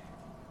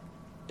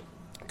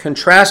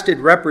contrasted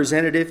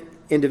representative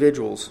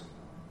individuals?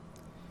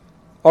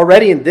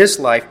 Already in this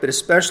life, but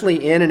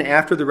especially in and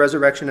after the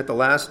resurrection at the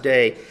last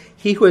day,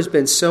 he who has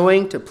been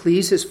sowing to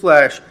please his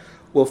flesh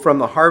will from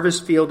the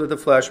harvest field of the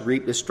flesh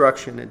reap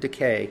destruction and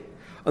decay.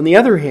 On the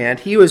other hand,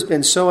 he who has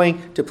been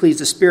sowing to please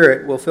the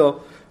Spirit will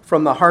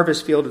from the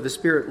harvest field of the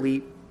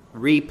Spirit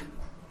reap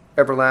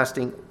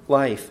everlasting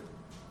life.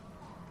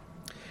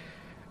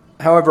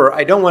 However,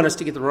 I don't want us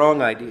to get the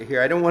wrong idea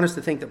here. I don't want us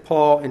to think that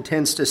Paul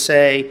intends to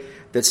say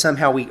that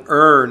somehow we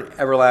earn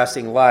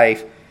everlasting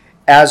life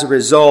as a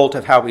result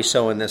of how we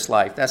sow in this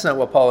life. That's not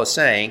what Paul is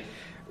saying.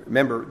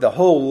 Remember, the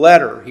whole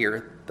letter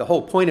here, the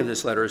whole point of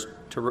this letter is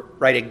to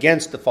write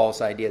against the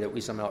false idea that we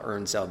somehow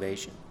earn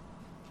salvation.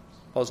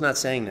 Paul's not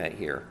saying that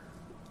here.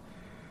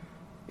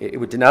 It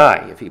would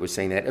deny, if he was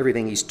saying that,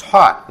 everything he's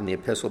taught in the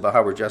epistle about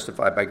how we're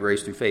justified by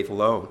grace through faith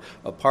alone,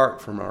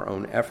 apart from our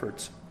own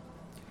efforts.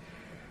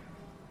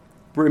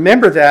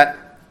 Remember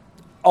that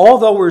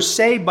although we're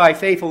saved by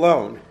faith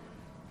alone,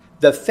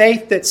 the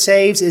faith that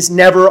saves is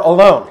never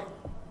alone.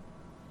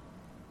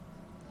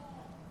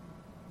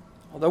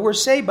 Although we're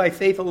saved by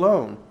faith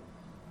alone,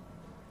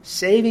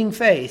 saving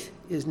faith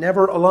is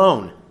never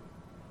alone.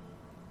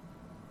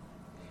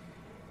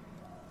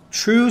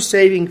 True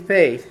saving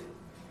faith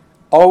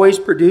always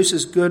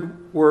produces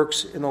good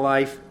works in the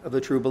life of the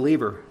true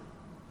believer.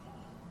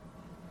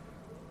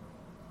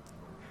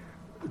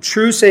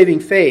 True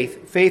saving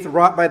faith, faith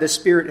wrought by the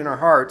Spirit in our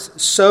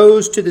hearts,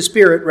 sows to the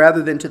Spirit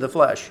rather than to the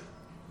flesh.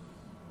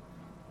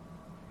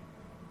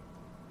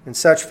 And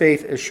such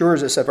faith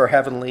assures us of our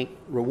heavenly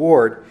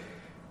reward.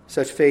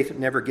 Such faith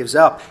never gives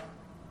up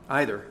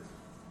either.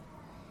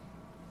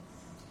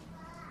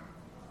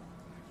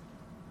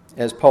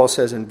 As Paul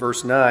says in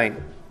verse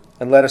 9,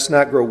 and let us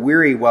not grow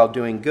weary while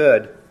doing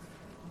good.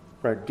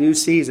 For our due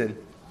season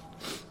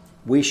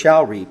we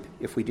shall reap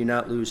if we do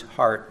not lose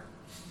heart.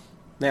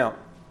 Now,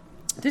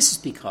 this is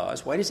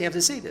because, why does he have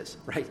to say this,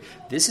 right?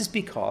 This is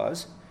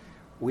because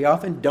we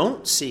often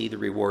don't see the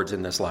rewards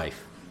in this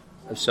life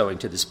of sowing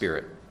to the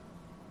Spirit.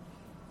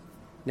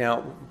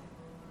 Now,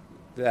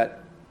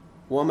 that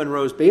woman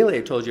Rose Bailey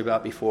I told you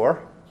about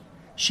before,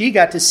 she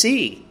got to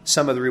see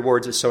some of the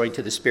rewards of sowing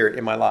to the Spirit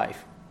in my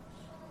life.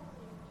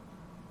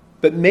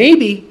 But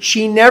maybe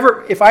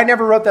if I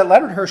never wrote that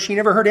letter to her, she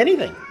never heard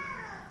anything.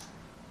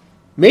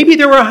 Maybe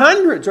there were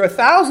hundreds or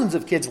thousands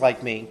of kids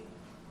like me,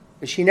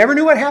 but she never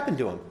knew what happened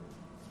to them.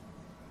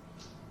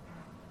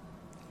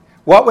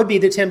 What would be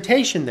the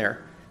temptation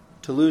there?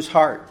 To lose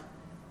heart.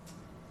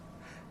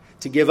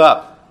 To give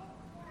up.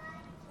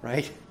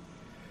 Right?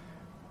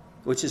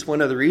 Which is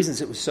one of the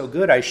reasons it was so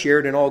good. I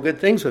shared in all good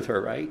things with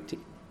her, right?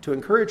 To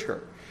encourage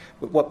her.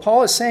 But what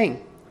Paul is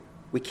saying,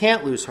 we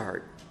can't lose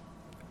heart.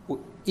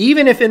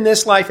 Even if in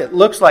this life it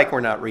looks like we're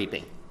not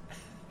reaping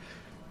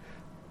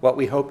what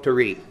we hope to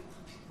reap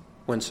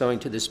when sowing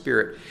to the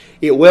Spirit,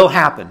 it will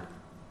happen.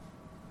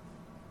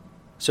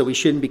 So we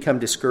shouldn't become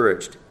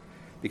discouraged,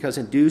 because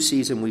in due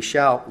season we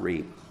shall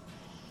reap.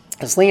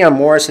 As Leon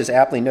Morris has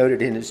aptly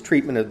noted in his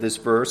treatment of this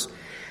verse,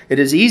 it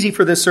is easy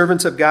for the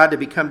servants of God to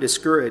become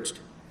discouraged.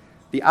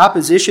 The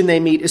opposition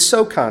they meet is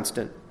so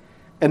constant,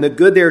 and the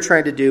good they are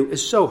trying to do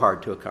is so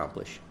hard to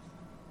accomplish.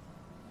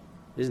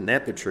 Isn't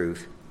that the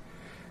truth?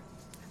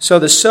 So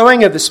the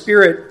sowing of the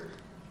Spirit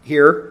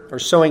here, or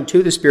sowing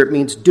to the Spirit,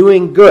 means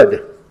doing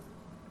good.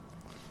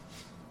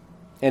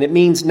 And it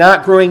means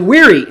not growing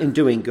weary in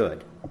doing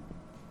good.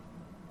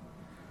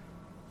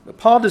 But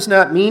Paul does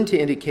not mean to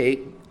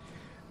indicate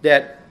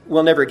that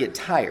we'll never get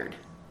tired,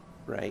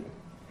 right,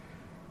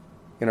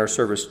 in our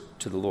service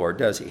to the Lord,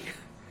 does he?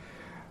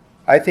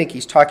 I think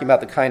he's talking about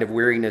the kind of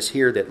weariness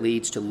here that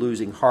leads to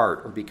losing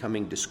heart or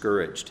becoming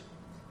discouraged.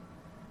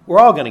 We're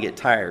all going to get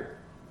tired.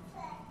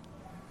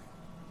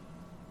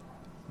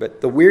 But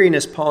the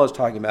weariness Paul is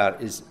talking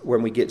about is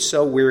when we get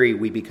so weary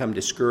we become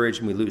discouraged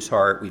and we lose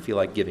heart, we feel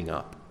like giving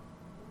up.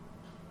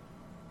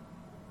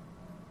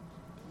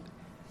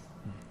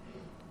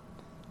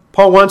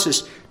 Paul wants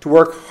us to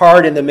work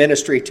hard in the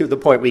ministry to the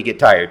point we get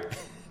tired,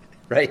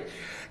 right?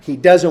 He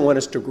doesn't want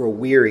us to grow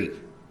weary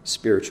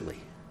spiritually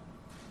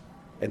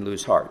and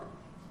lose heart.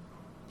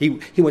 He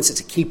wants us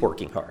to keep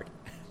working hard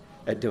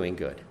at doing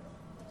good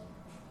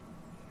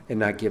and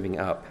not giving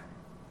up.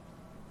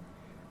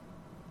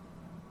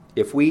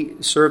 If we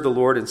serve the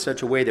Lord in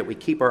such a way that we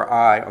keep our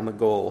eye on the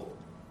goal,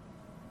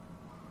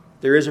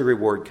 there is a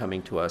reward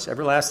coming to us.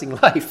 Everlasting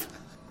life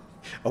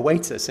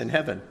awaits us in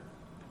heaven,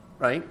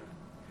 right?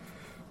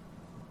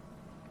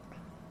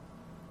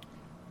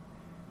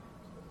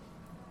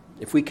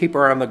 If we keep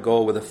our eye on the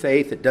goal with a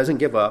faith that doesn't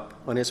give up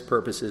on his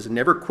purposes and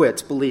never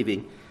quits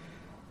believing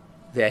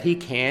that he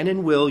can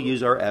and will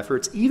use our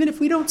efforts, even if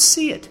we don't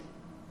see it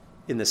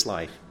in this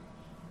life,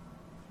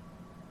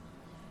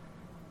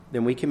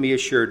 then we can be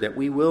assured that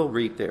we will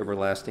reap the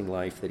everlasting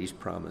life that he's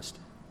promised.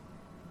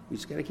 We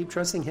just got to keep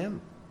trusting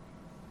him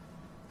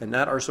and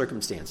not our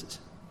circumstances.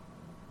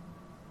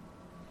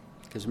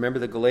 Because remember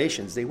the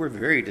Galatians, they were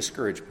very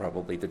discouraged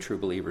probably, the true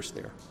believers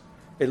there.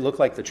 It looked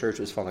like the church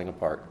was falling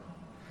apart.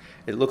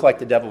 It looked like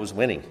the devil was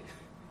winning.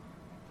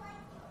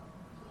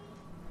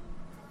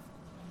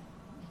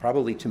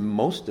 Probably to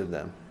most of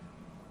them.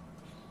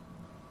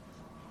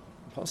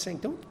 Paul's saying,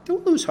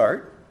 don't lose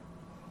heart.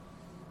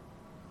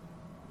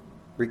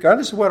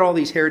 Regardless of what all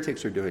these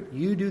heretics are doing,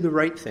 you do the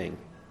right thing.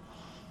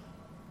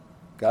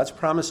 God's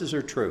promises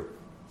are true,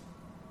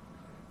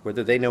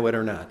 whether they know it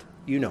or not.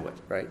 You know it,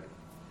 right?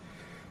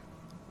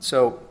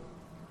 So,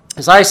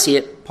 as I see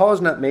it, Paul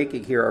is not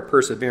making here our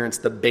perseverance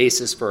the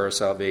basis for our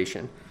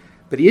salvation,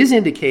 but he is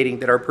indicating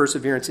that our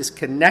perseverance is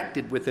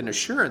connected with an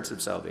assurance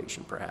of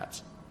salvation,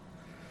 perhaps.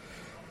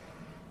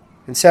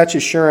 And such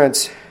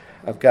assurance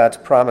of God's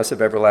promise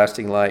of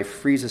everlasting life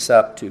frees us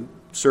up to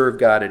serve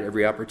God at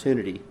every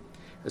opportunity,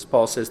 as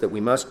Paul says that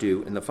we must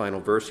do in the final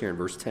verse here in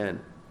verse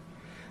 10.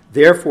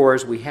 Therefore,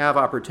 as we have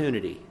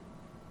opportunity,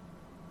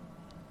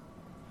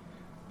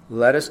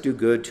 let us do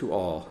good to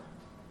all,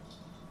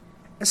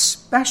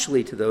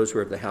 especially to those who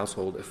are of the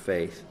household of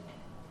faith.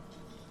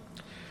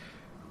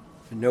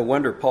 And no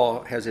wonder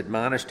Paul has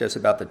admonished us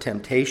about the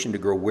temptation to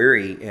grow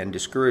weary and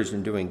discouraged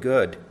in doing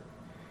good,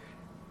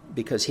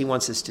 because he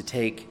wants us to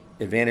take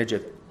advantage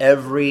of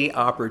every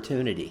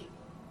opportunity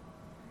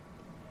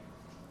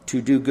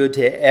to do good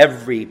to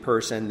every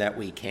person that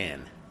we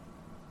can.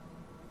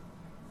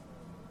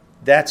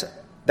 That's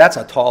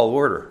a tall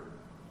order.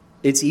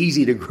 It's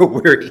easy to grow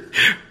weary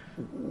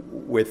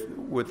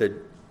with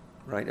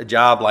a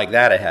job like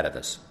that ahead of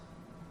us.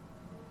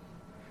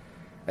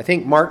 I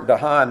think Martin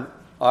DeHaan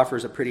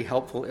offers a pretty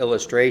helpful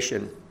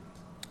illustration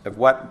of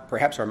what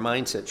perhaps our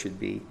mindset should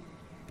be.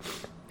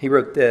 He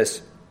wrote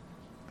this.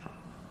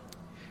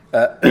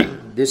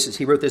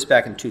 He wrote this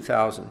back in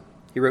 2000.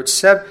 He wrote,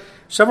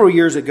 several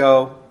years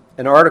ago,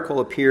 an article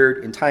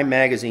appeared in Time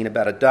magazine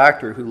about a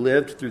doctor who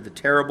lived through the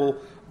terrible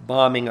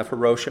bombing of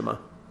Hiroshima.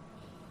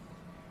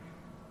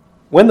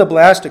 When the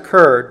blast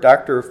occurred,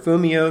 Dr.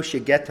 Fumio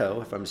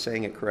Shigeto, if I'm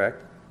saying it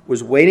correct,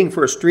 was waiting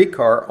for a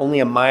streetcar only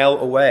a mile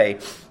away,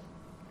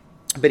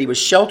 but he was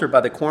sheltered by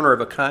the corner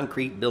of a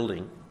concrete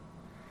building.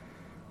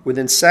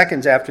 Within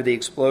seconds after the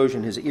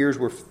explosion, his ears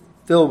were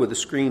filled with the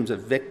screams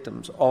of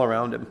victims all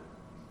around him.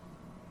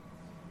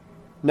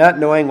 Not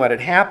knowing what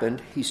had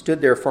happened, he stood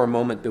there for a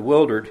moment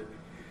bewildered,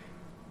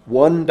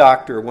 one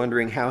doctor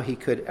wondering how he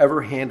could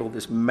ever handle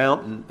this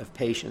mountain of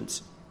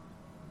patients.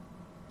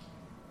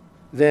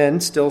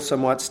 Then, still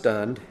somewhat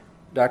stunned,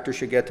 Dr.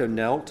 Shigeto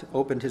knelt,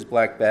 opened his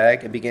black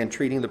bag, and began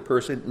treating the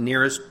person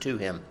nearest to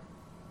him.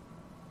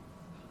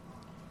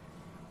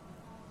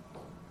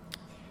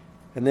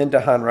 And then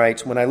DeHaan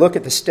writes, when I look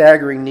at the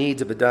staggering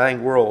needs of a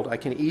dying world, I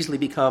can easily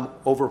become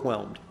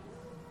overwhelmed.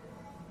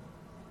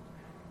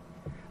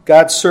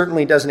 God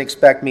certainly doesn't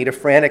expect me to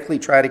frantically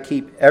try to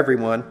keep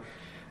everyone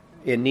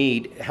in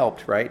need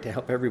helped, right? To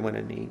help everyone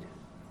in need.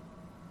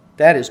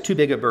 That is too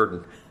big a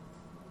burden.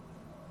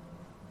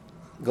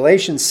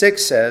 Galatians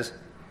 6 says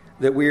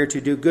that we are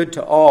to do good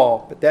to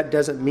all, but that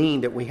doesn't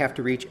mean that we have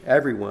to reach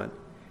everyone.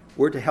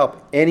 We're to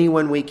help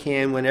anyone we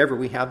can whenever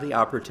we have the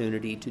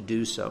opportunity to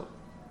do so.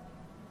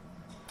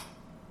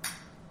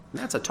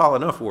 And that's a tall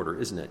enough order,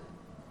 isn't it?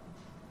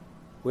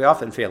 We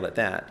often fail at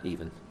that,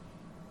 even.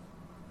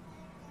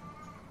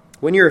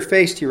 When you're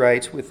faced, he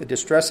writes, with the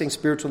distressing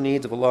spiritual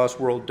needs of a lost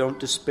world, don't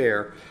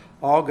despair.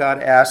 All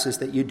God asks is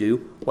that you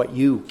do what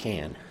you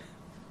can.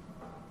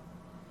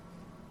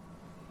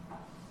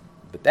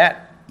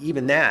 But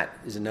even that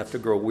is enough to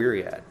grow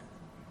weary at.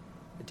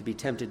 To be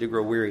tempted to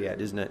grow weary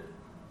at, isn't it?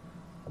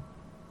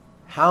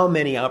 How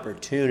many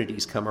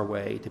opportunities come our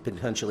way to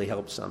potentially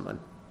help someone?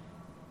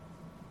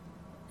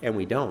 And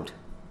we don't.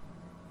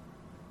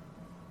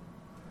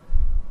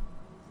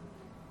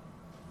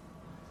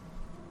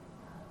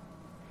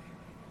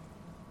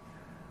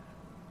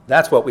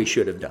 That's what we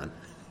should have done.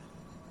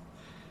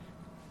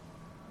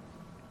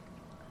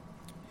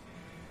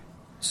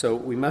 So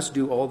we must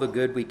do all the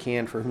good we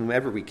can for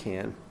whomever we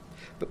can.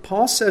 But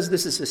Paul says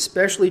this is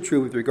especially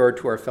true with regard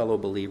to our fellow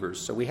believers,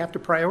 so we have to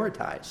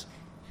prioritize.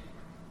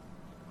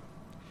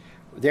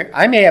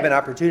 I may have an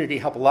opportunity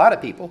to help a lot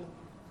of people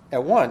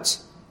at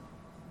once,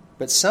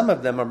 but some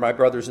of them are my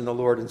brothers in the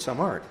Lord and some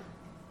aren't.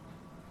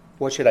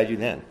 What should I do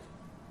then?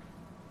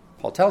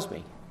 Paul tells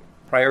me,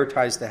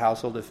 prioritize the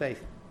household of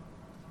faith.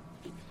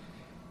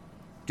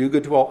 Do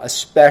good to all,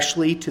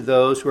 especially to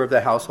those who are of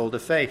the household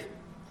of faith,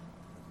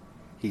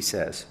 he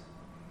says.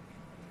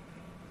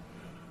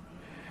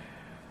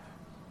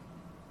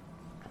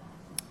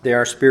 They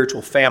are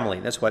spiritual family.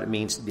 That's what it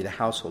means to be the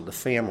household, the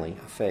family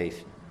of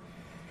faith.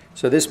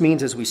 So this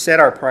means as we set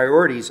our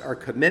priorities, our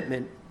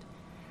commitment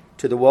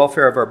to the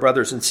welfare of our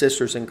brothers and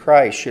sisters in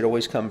Christ should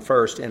always come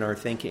first in our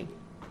thinking.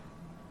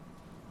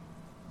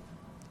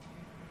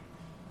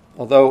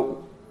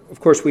 Although,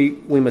 of course, we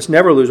must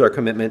never lose our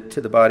commitment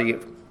to the body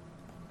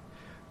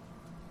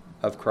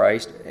of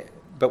Christ,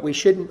 but we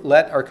shouldn't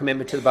let our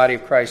commitment to the body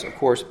of Christ, of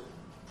course,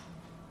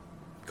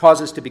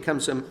 cause us to become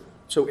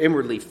so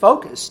inwardly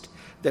focused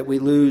that we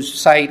lose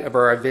sight of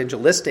our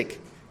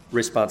evangelistic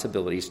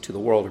responsibilities to the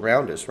world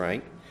around us,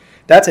 right?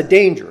 That's a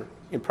danger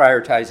in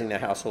prioritizing the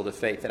household of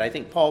faith that I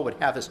think Paul would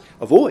have us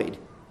avoid,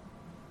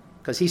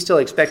 because he still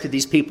expected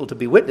these people to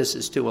be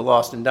witnesses to a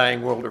lost and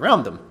dying world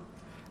around them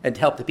and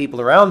to help the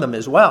people around them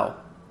as well.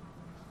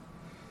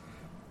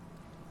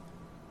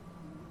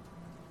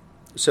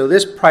 So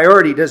this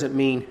priority doesn't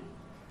mean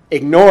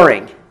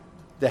ignoring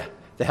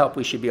the help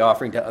we should be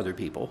offering to other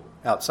people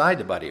outside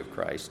the body of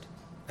Christ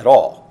at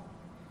all.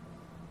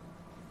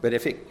 But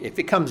if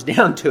it comes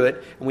down to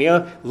it, and we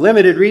have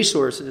limited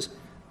resources,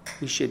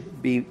 we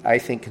should be, I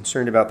think,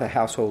 concerned about the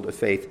household of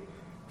faith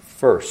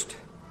first.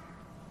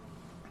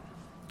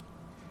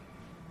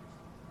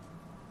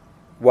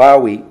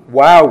 While we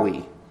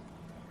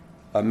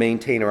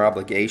maintain our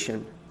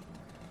obligation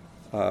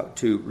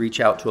to reach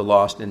out to a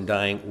lost and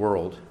dying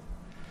world.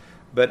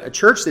 But a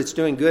church that's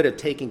doing good at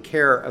taking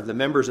care of the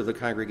members of the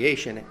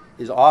congregation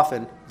is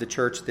often the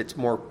church that's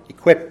more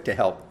equipped to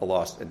help a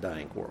lost and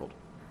dying world.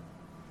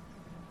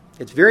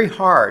 It's very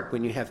hard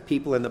when you have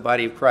people in the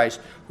body of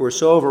Christ who are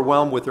so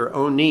overwhelmed with their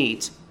own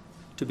needs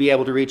to be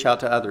able to reach out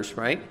to others,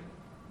 right?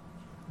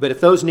 But if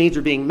those needs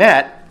are being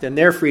met, then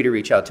they're free to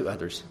reach out to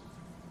others.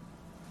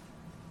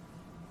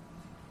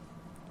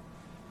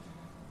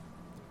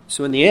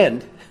 So in the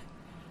end,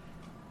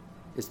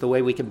 it's the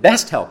way we can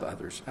best help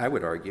others, I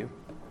would argue.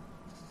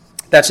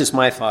 That's just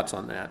my thoughts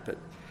on that. But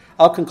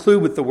I'll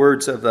conclude with the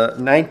words of the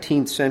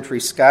 19th century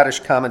Scottish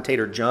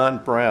commentator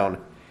John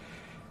Brown.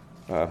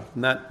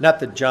 Not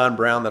the John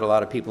Brown that a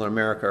lot of people in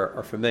America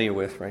are familiar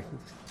with, right?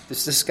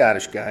 This is a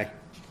Scottish guy.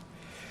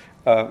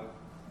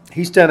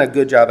 He's done a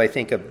good job, I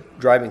think, of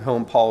driving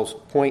home Paul's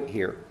point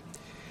here.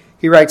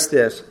 He writes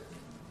this: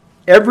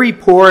 "Every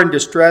poor and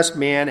distressed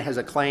man has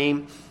a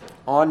claim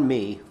on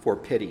me for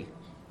pity.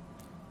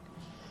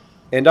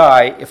 And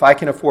I, if I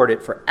can afford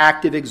it, for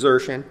active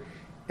exertion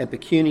and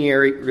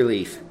pecuniary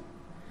relief."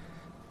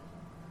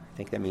 I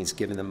think that means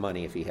giving them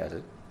money if he has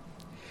it.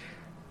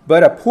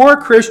 "But a poor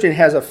Christian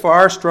has a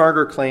far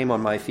stronger claim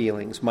on my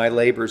feelings, my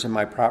labors, and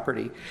my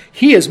property.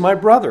 He is my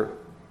brother,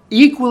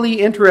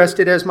 equally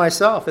interested as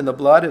myself in the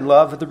blood and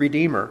love of the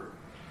Redeemer.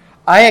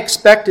 I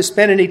expect to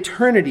spend an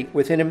eternity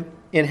with him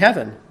in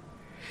heaven.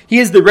 He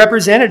is the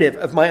representative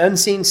of my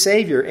unseen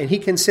Savior, and he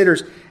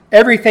considers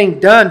everything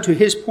done to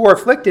his poor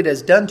afflicted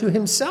as done to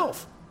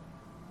himself."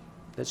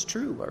 That's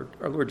true.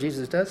 Our Lord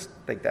Jesus does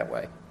think that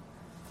way.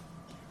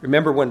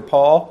 Remember when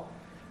Paul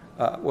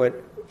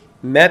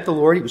met the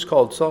Lord, he was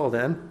called Saul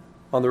then,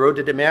 on the road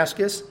to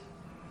Damascus?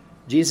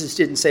 Jesus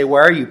didn't say,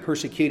 "Why are you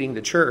persecuting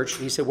the church?"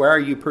 He said, "Why are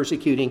you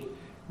persecuting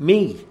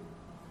me?"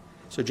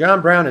 So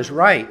John Brown is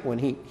right when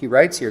he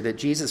writes here that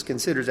Jesus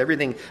considers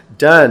everything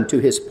done to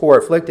his poor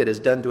afflicted as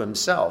done to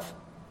himself.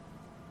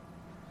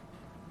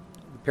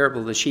 The parable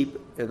of the sheep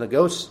and the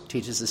goats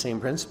teaches the same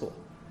principle.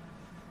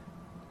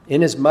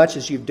 "Inasmuch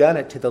as you've done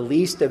it to the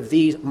least of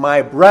these,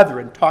 my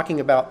brethren," talking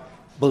about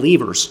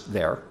believers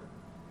there.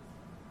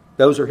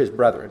 Those are his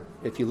brethren.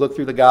 If you look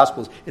through the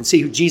Gospels and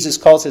see who Jesus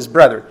calls his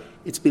brother,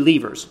 it's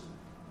believers.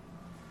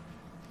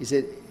 He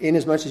said,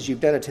 "Inasmuch as you've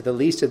done it to the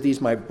least of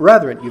these, my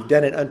brethren, you've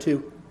done it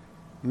unto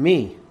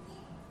me."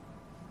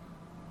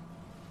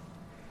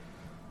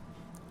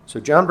 So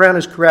John Brown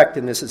is correct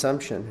in this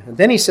assumption. And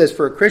then he says,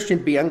 for a Christian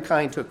to be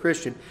unkind to a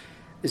Christian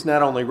is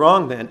not only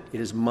wrong then,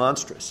 it is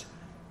monstrous.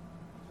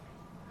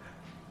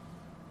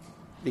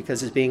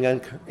 Because it's being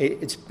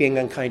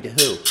unkind to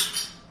who?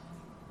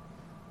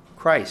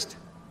 Christ.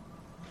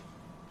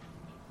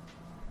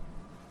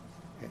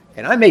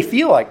 And I may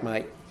feel like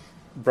my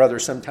brother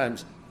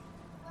sometimes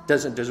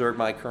doesn't deserve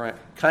my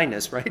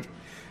kindness, right?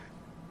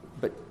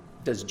 But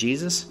does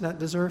Jesus not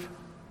deserve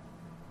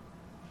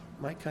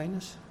my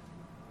kindness?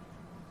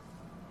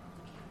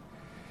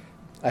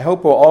 I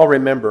hope we'll all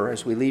remember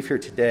as we leave here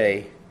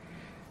today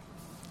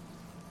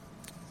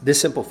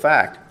this simple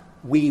fact: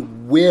 we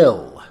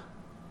will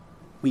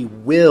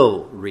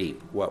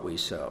reap what we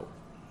sow.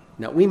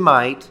 Now, we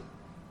might,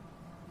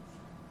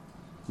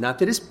 not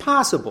that it's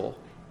possible,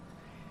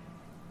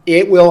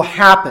 it will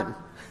happen.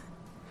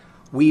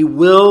 We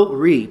will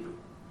reap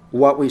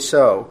what we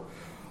sow,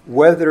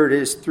 whether it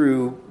is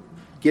through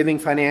giving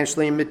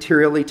financially and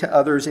materially to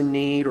others in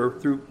need, or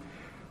through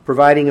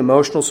providing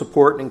emotional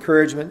support and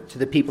encouragement to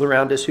the people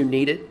around us who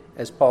need it.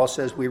 As Paul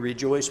says, we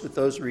rejoice with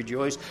those who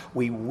rejoice.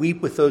 We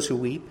weep with those who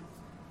weep.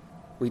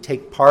 We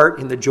take part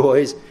in the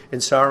joys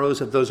and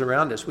sorrows of those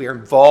around us. We are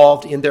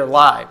involved in their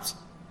lives,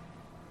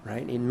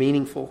 right, in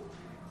meaningful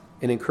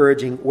and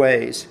encouraging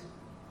ways.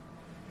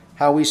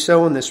 How we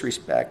sow in this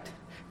respect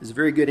is a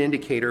very good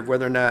indicator of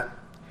whether or not,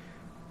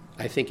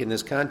 I think in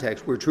this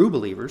context, we're true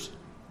believers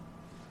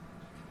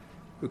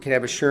who can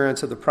have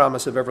assurance of the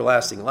promise of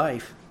everlasting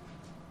life.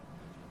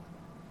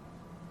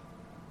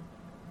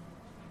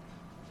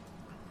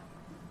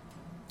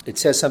 It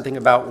says something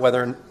about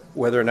whether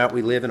or not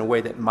we live in a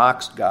way that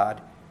mocks God.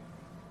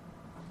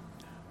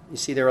 You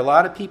see, there are a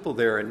lot of people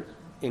there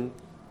in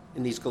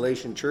these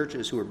Galatian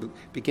churches who are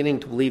beginning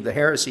to believe the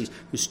heresies,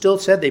 who still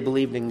said they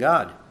believed in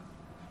God,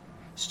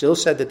 still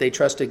said that they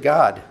trusted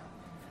God,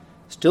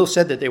 still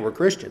said that they were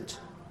Christians,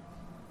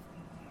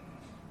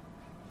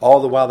 all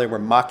the while they were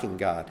mocking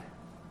God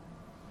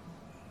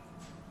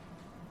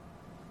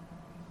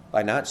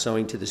by not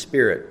sowing to the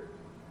Spirit,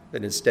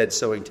 but instead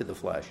sowing to the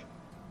flesh.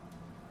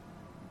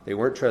 They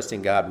weren't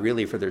trusting God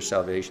really for their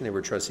salvation. They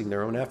were trusting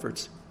their own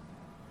efforts,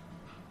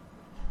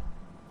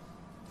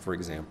 for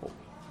example.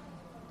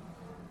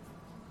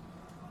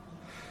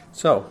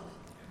 So,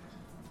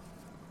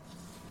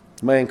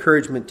 my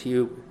encouragement to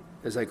you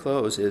as I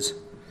close is,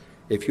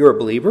 if you're a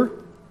believer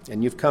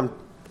and you've come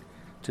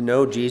to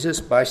know Jesus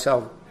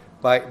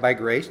by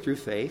grace through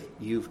faith,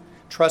 you've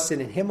trusted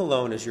in him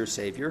alone as your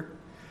Savior,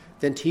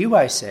 then to you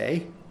I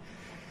say,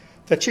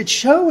 that should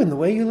show in the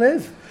way you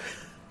live.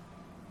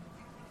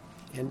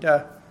 And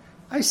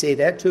I say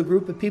that to a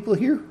group of people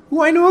here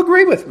who I know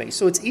agree with me,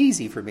 so it's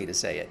easy for me to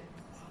say it,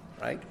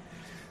 right?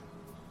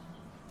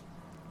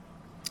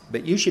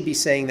 But you should be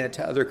saying that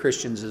to other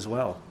Christians as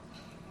well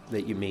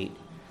that you meet,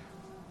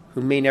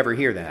 who may never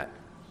hear that.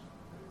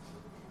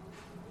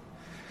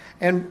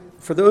 And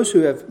for those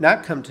who have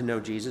not come to know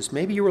Jesus,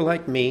 maybe you were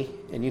like me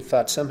and you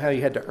thought somehow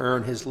you had to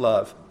earn his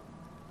love.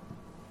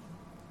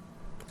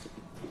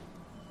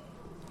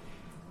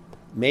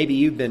 Maybe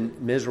you've been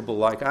miserable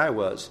like I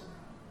was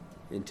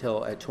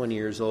until at 20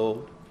 years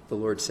old, the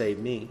Lord saved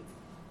me.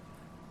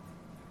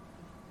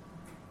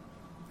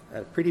 I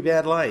had a pretty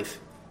bad life.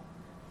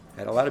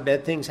 Had a lot of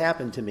bad things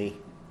happen to me.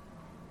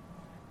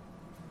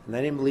 And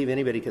I didn't believe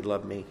anybody could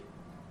love me.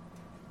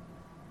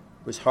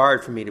 It was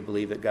hard for me to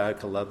believe that God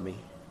could love me,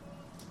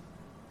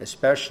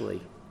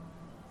 especially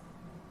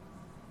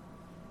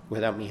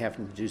without me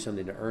having to do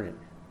something to earn it.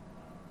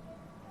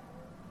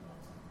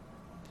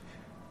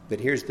 But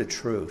here's the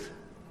truth.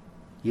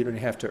 You don't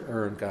have to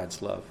earn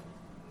God's love.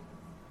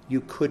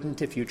 You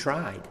couldn't if you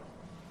tried.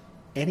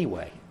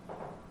 Anyway,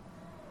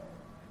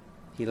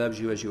 he loves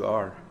you as you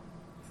are.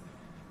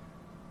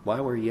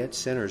 While we're yet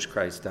sinners,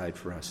 Christ died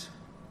for us.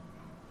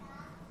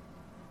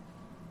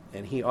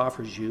 And he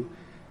offers you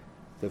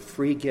the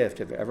free gift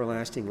of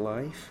everlasting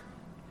life,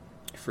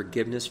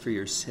 forgiveness for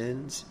your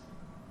sins.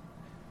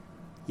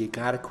 You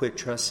got to quit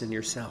trusting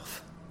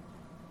yourself.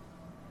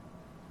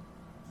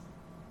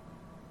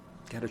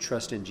 You got to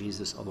trust in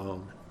Jesus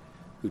alone,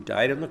 who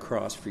died on the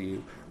cross for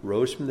you,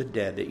 rose from the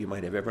dead that you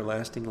might have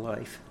everlasting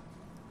life,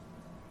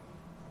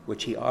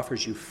 which he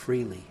offers you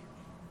freely.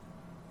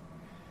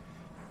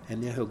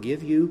 And then he'll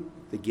give you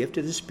the gift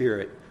of the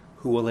Spirit,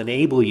 who will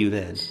enable you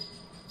then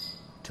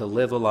to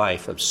live a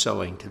life of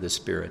sowing to the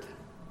Spirit,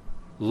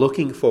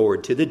 looking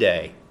forward to the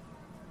day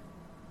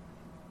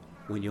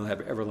when you'll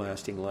have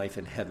everlasting life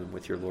in heaven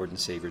with your Lord and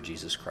Savior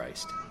Jesus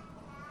Christ.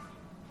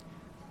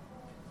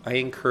 I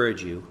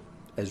encourage you,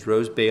 as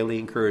Rose Bailey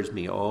encouraged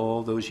me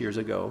all those years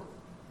ago,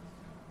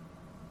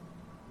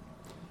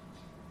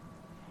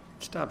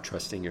 stop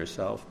trusting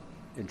yourself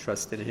and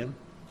trust in him.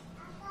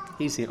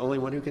 He's the only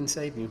one who can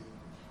save you.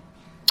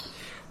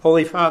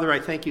 Holy Father, I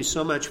thank you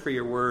so much for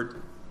your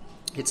word.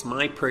 It's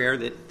my prayer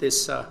that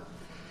this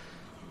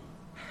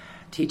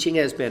teaching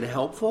has been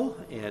helpful,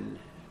 and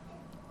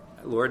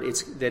Lord,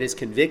 that it's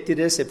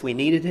convicted us if we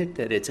needed it,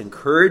 that it's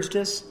encouraged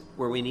us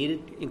where we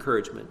needed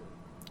encouragement.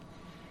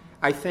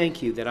 I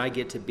thank you that I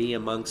get to be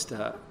amongst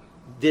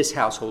this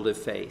household of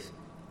faith.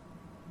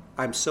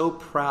 I'm so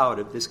proud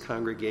of this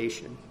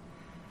congregation.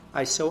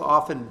 I so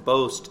often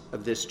boast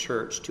of this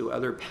church to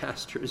other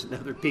pastors and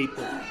other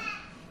people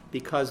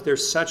because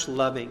there's such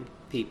loving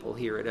people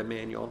here at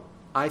Emmanuel.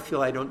 I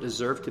feel I don't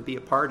deserve to be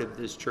a part of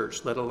this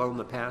church, let alone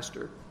the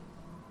pastor.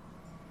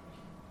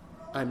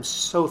 I'm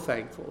so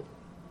thankful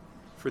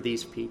for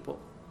these people,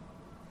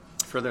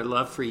 for their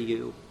love for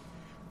you.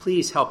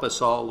 Please help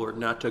us all, Lord,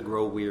 not to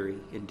grow weary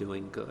in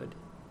doing good.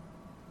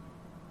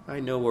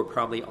 I know we're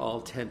probably all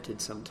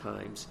tempted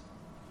sometimes.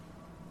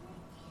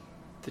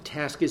 The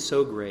task is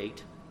so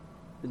great,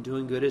 and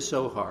doing good is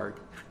so hard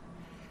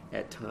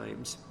at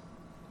times.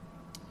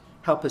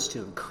 Help us to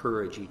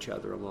encourage each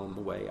other along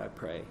the way, I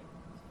pray.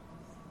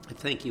 I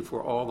thank you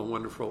for all the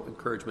wonderful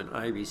encouragement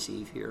I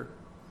receive here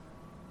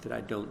that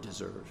I don't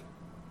deserve.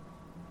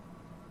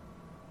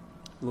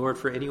 Lord,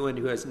 for anyone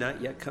who has not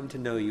yet come to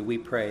know you, we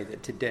pray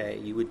that today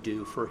you would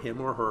do for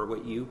him or her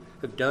what you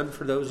have done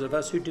for those of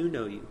us who do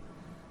know you.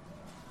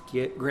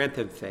 Grant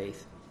them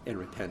faith and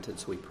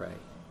repentance, we pray.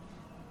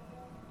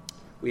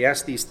 We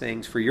ask these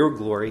things for your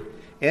glory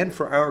and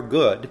for our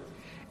good,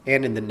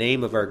 and in the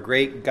name of our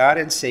great God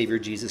and Savior,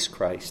 Jesus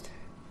Christ.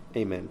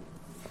 Amen.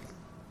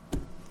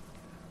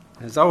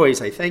 As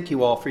always, I thank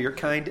you all for your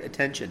kind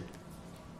attention.